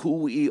of who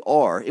we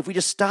are, if we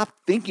just stop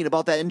thinking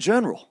about that in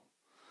general,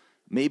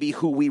 maybe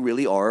who we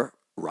really are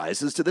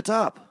rises to the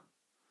top.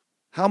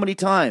 How many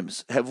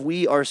times have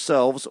we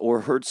ourselves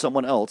or heard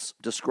someone else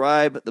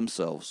describe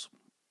themselves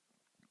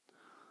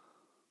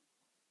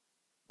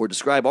or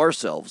describe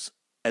ourselves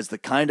as the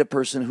kind of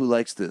person who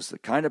likes this, the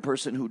kind of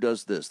person who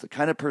does this, the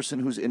kind of person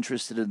who's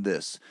interested in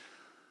this,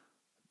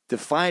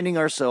 defining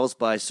ourselves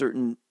by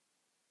certain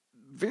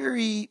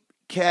very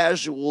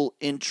casual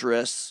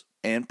interests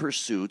and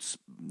pursuits,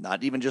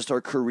 not even just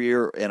our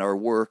career and our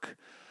work,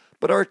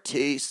 but our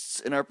tastes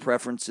and our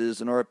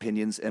preferences and our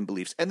opinions and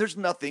beliefs. And there's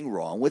nothing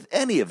wrong with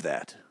any of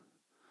that.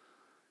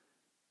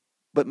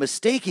 But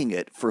mistaking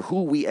it for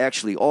who we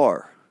actually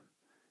are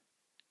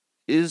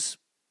is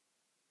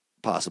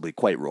possibly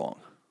quite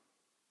wrong.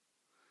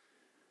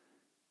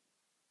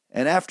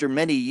 And after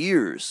many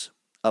years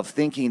of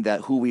thinking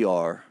that who we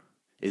are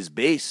is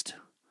based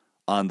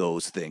on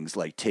those things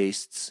like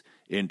tastes,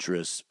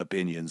 interests,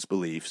 opinions,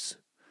 beliefs,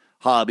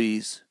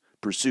 hobbies,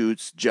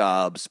 pursuits,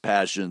 jobs,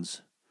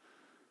 passions,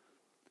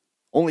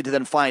 only to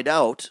then find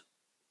out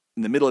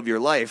in the middle of your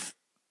life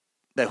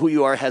that who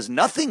you are has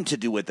nothing to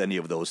do with any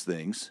of those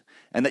things,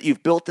 and that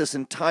you've built this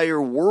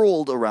entire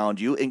world around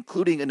you,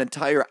 including an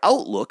entire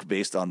outlook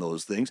based on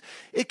those things,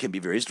 it can be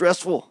very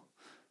stressful.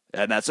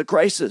 And that's a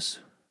crisis.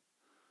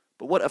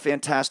 But what a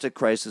fantastic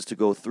crisis to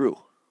go through.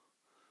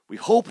 We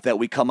hope that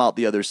we come out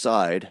the other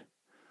side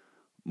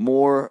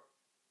more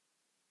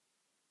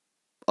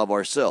of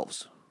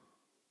ourselves,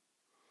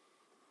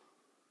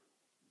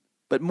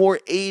 but more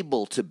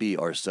able to be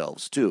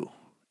ourselves too.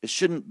 It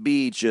shouldn't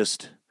be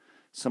just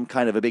some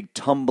kind of a big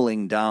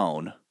tumbling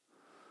down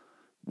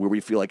where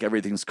we feel like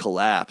everything's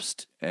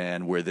collapsed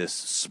and we're this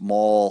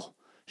small,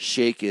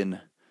 shaken,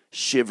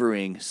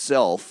 shivering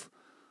self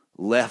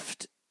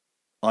left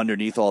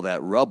underneath all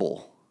that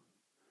rubble.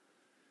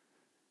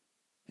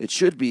 It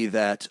should be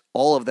that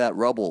all of that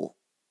rubble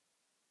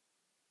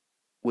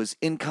was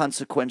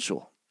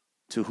inconsequential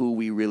to who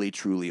we really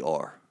truly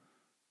are.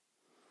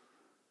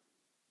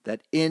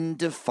 That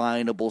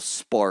indefinable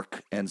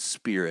spark and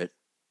spirit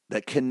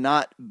that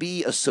cannot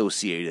be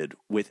associated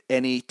with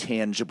any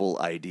tangible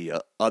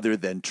idea other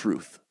than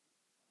truth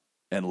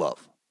and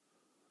love.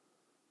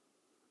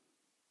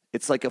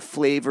 It's like a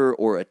flavor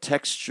or a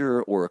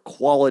texture or a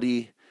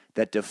quality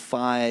that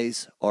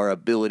defies our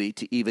ability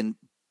to even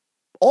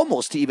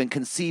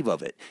conceive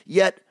of it.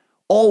 Yet,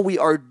 all we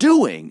are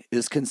doing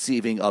is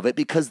conceiving of it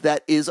because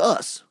that is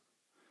us.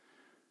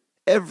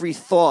 Every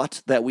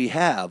thought that we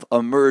have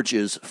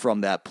emerges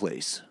from that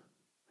place,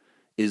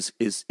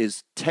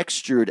 is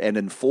textured and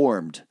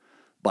informed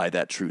by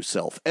that true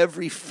self.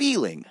 Every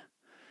feeling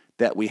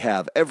that we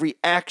have, every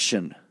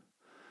action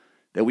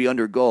that we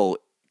undergo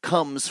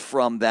comes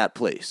from that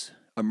place,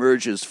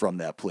 emerges from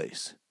that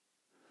place.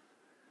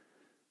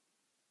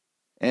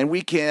 And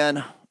we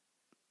can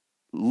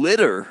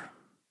litter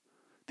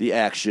the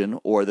action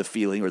or the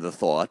feeling or the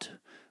thought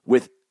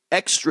with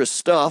extra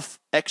stuff,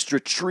 extra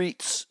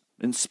treats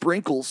and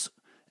sprinkles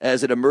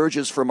as it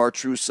emerges from our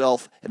true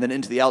self and then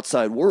into the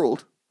outside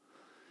world.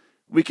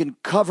 We can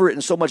cover it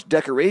in so much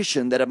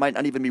decoration that it might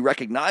not even be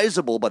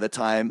recognizable by the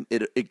time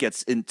it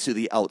gets into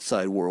the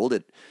outside world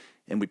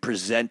and we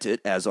present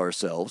it as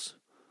ourselves.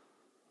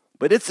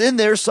 But it's in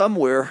there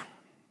somewhere,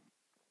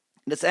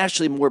 and it's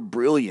actually more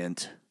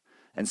brilliant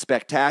and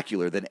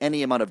spectacular than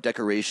any amount of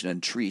decoration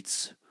and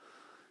treats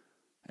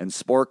and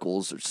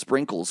sparkles or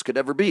sprinkles could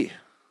ever be.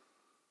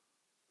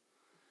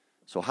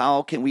 So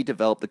how can we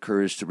develop the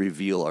courage to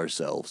reveal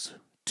ourselves,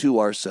 to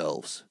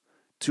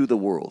the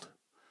world?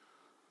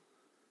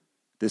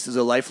 This is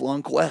a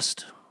lifelong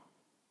quest.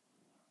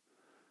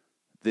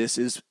 This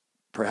is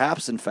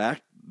perhaps, in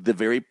fact, the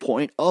very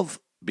point of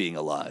being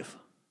alive.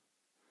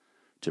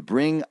 To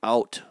bring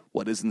out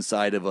what is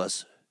inside of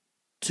us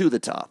to the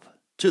top,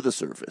 to the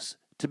surface,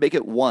 to make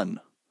it one.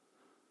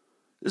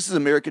 This is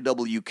America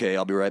WK.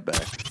 I'll be right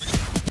back.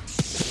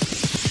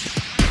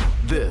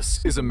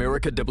 This is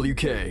America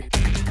WK,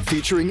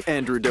 featuring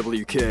Andrew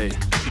WK,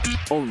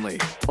 only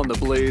on the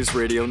Blaze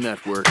Radio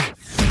Network.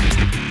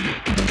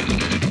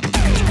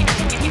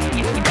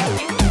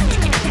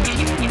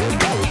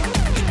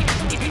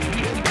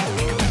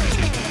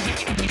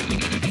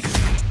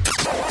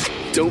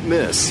 Don't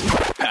miss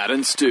Pat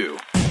and Stu.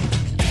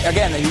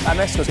 Again,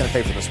 Mexico's going to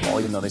pay for this wall,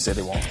 even though they say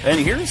they won't. And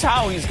here's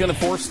how he's going to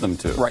force them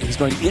to. Right, he's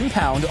going to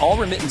impound all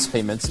remittance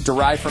payments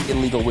derived from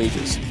illegal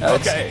wages.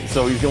 Okay,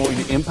 so he's going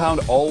to impound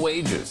all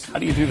wages. How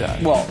do you do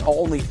that? Well,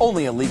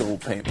 only illegal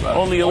payments.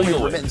 Only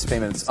remittance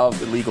payments of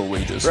illegal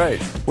wages.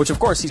 Right. Which, of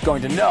course, he's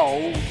going to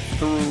know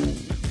through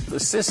the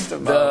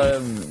system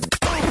of...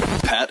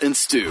 Pat and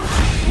Stu,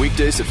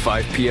 weekdays at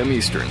 5 p.m.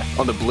 Eastern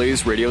on the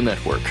Blaze Radio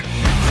Network.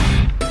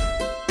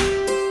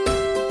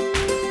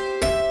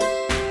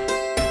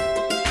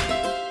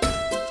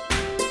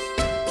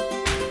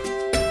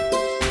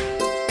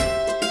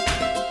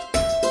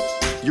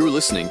 You're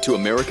listening to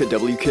America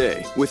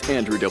WK with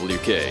Andrew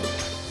WK.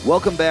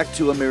 Welcome back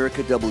to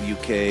America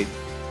WK.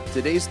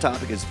 Today's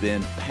topic has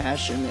been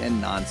passion and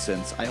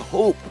nonsense. I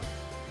hope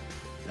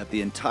that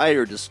the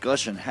entire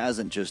discussion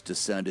hasn't just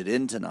descended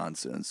into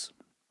nonsense.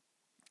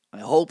 I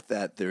hope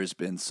that there's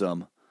been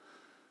some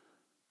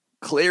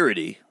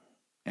clarity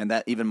and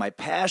that even my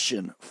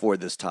passion for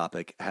this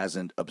topic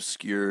hasn't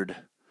obscured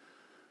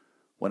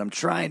what I'm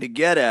trying to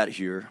get at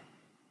here.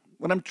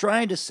 What I'm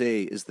trying to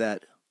say is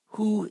that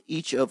who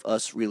each of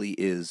us really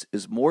is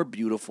more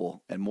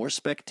beautiful and more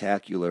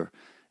spectacular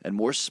and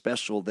more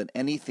special than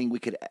anything we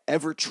could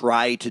ever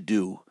try to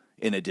do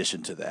in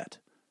addition to that.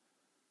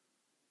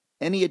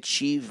 Any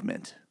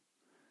achievement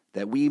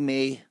that we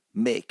may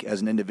make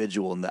as an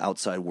individual in the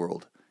outside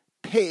world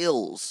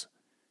pales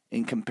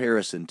in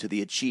comparison to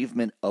the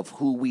achievement of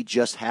who we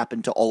just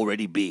happen to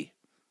already be.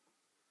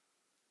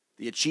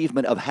 The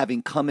achievement of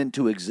having come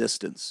into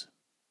existence.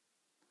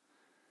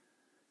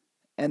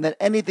 And that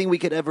anything we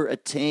could ever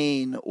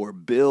attain or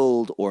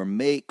build or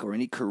make or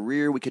any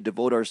career we could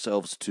devote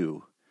ourselves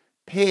to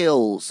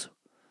pales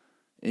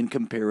in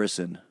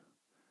comparison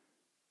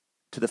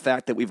to the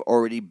fact that we've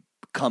already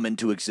come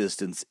into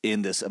existence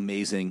in this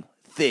amazing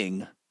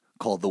thing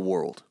called the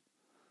world.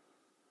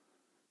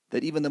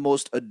 That even the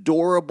most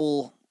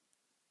adorable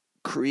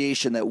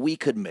creation that we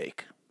could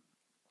make,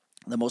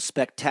 the most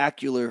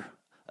spectacular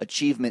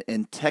achievement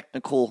in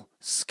technical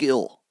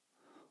skill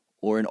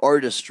or in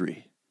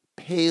artistry,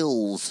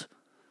 pales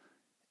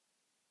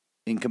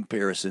in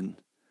comparison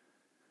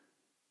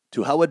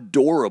to how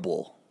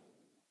adorable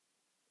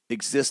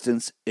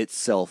existence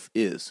itself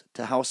is,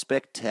 to how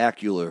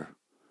spectacular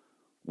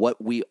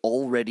what we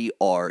already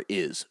are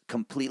is,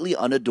 completely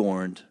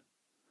unadorned,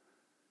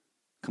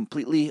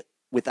 completely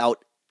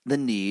without the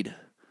need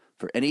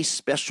for any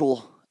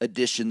special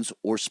additions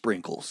or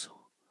sprinkles.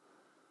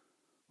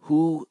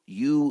 Who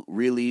you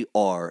really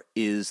are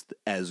is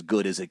as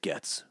good as it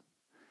gets.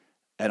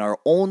 And our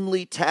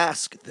only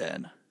task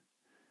then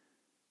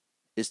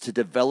is to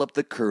develop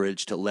the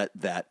courage to let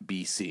that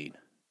be seen,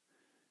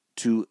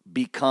 to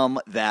become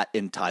that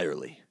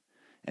entirely,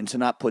 and to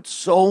not put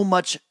so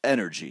much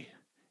energy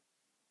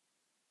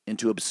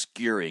into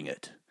obscuring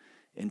it,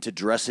 into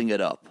dressing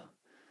it up,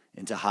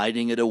 into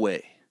hiding it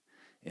away,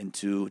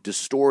 into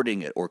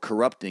distorting it or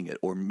corrupting it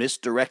or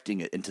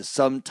misdirecting it into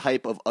some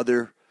type of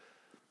other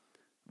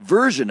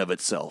version of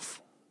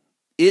itself.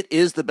 It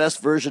is the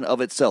best version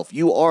of itself.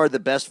 You are the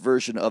best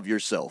version of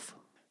yourself.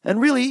 And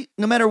really,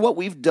 no matter what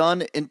we've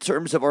done in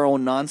terms of our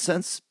own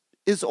nonsense,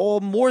 is all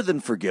more than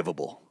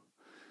forgivable.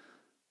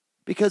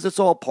 Because it's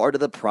all part of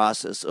the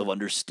process of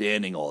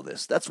understanding all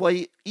this. That's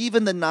why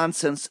even the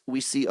nonsense we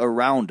see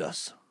around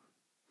us,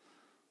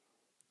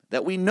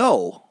 that we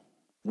know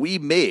we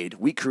made,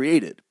 we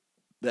created,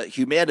 that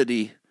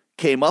humanity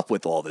came up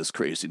with all this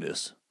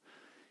craziness,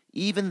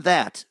 even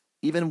that,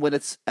 even when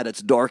it's at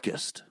its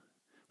darkest,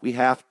 we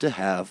have to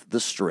have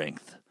the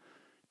strength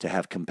to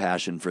have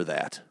compassion for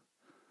that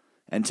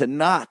and to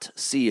not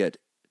see it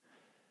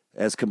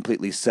as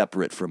completely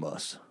separate from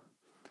us,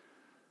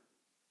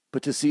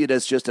 but to see it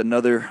as just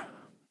another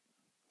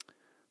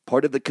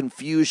part of the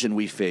confusion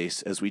we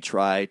face as we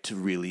try to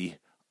really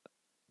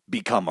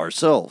become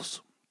ourselves.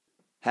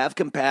 Have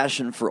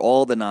compassion for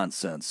all the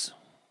nonsense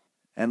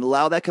and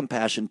allow that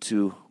compassion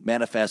to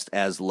manifest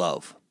as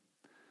love.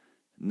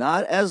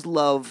 Not as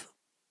love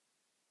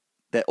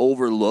that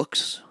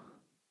overlooks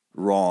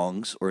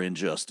wrongs or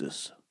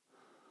injustice,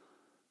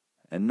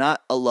 and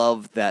not a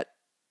love that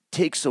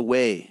takes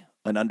away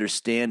an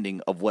understanding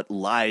of what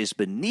lies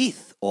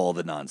beneath all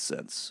the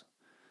nonsense,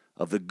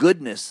 of the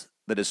goodness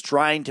that is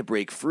trying to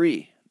break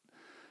free.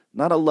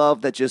 Not a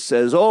love that just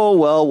says, oh,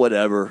 well,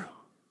 whatever.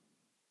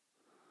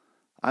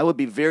 I would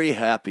be very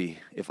happy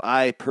if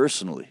I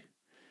personally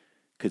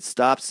could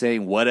stop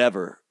saying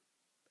whatever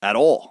at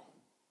all.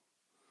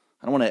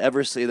 I don't want to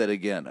ever say that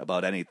again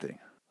about anything.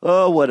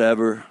 Oh,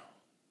 whatever.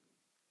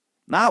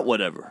 Not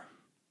whatever.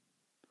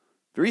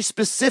 Very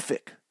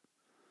specific.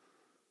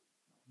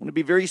 I want to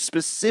be very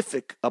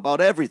specific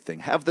about everything.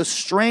 Have the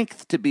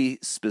strength to be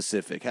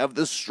specific. Have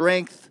the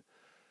strength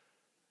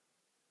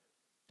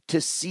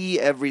to see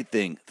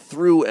everything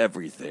through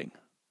everything.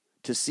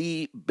 To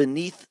see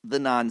beneath the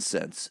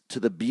nonsense to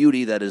the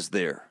beauty that is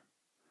there.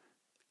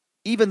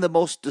 Even the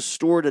most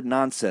distorted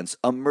nonsense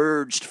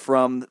emerged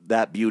from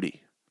that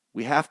beauty.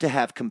 We have to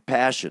have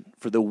compassion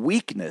for the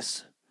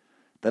weakness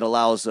that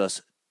allows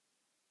us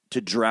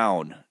to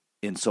drown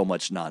in so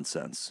much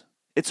nonsense.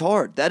 It's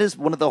hard. That is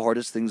one of the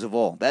hardest things of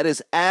all. That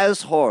is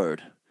as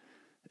hard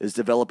as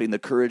developing the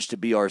courage to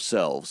be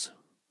ourselves,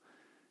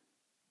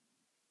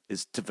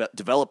 is to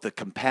develop the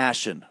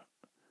compassion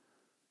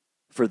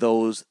for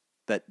those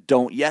that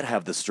don't yet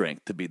have the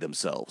strength to be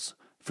themselves,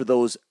 for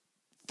those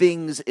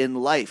things in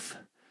life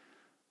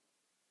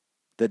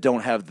that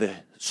don't have the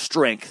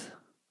strength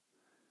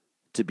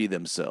to be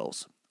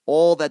themselves.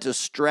 All that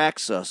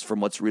distracts us from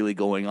what's really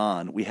going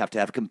on, we have to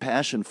have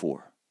compassion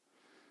for.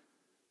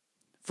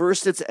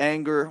 First it's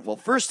anger. Well,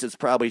 first it's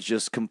probably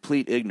just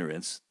complete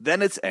ignorance.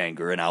 Then it's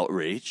anger and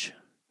outrage.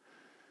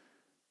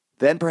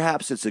 Then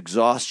perhaps it's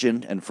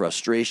exhaustion and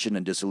frustration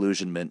and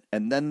disillusionment.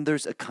 And then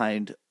there's a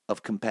kind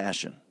of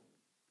compassion.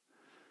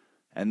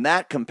 And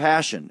that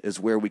compassion is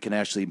where we can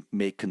actually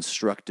make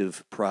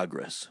constructive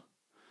progress,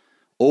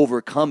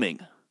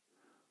 overcoming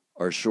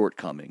our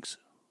shortcomings,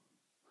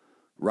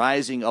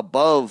 rising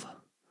above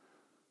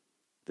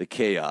the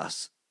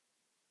chaos,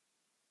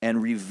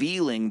 and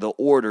revealing the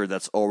order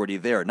that's already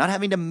there. Not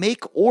having to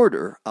make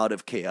order out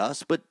of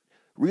chaos, but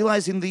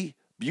realizing the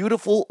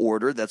beautiful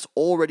order that's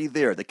already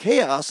there. The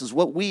chaos is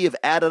what we have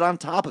added on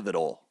top of it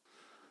all.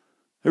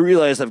 I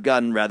realize I've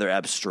gotten rather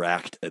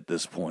abstract at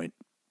this point.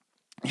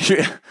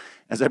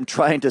 As I'm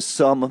trying to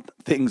sum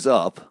things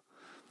up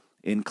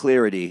in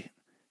clarity,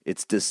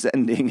 it's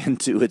descending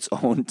into its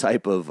own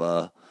type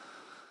of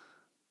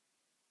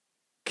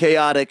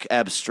chaotic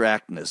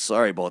abstractness.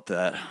 Sorry about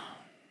that.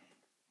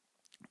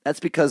 That's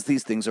because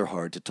these things are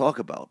hard to talk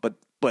about.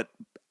 But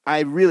I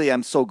really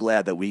am so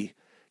glad that we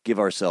give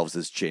ourselves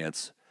this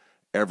chance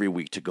every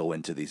week to go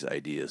into these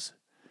ideas,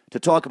 to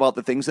talk about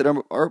the things that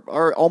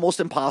are almost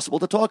impossible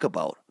to talk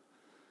about.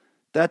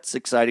 That's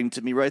exciting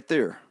to me right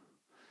there.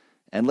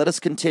 And let us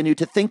continue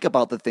to think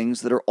about the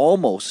things that are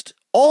almost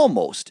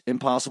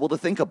impossible to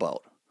think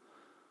about.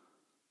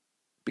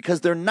 Because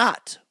they're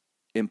not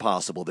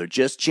impossible, they're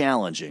just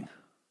challenging.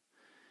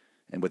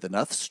 And with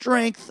enough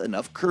strength,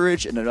 enough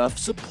courage, and enough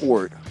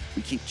support,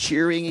 we keep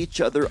cheering each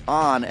other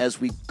on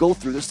as we go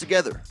through this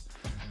together.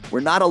 We're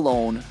not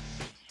alone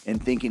in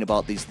thinking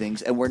about these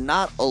things, and we're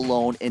not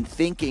alone in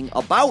thinking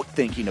about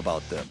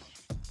them.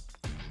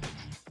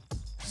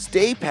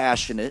 Stay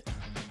passionate,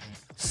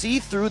 see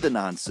through the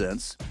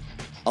nonsense,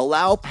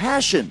 allow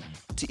passion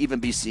to even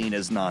be seen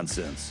as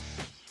nonsense.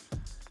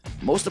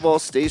 Most of all,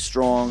 stay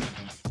strong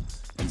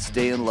and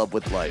stay in love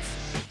with life.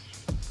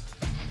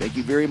 Thank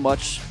you very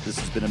much. This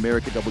has been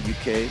America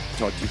WK.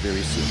 Talk to you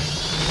very soon.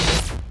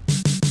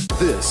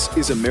 This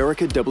is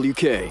America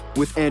WK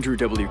with Andrew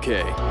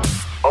WK.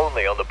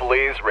 Only on the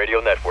Blaze Radio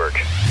Network.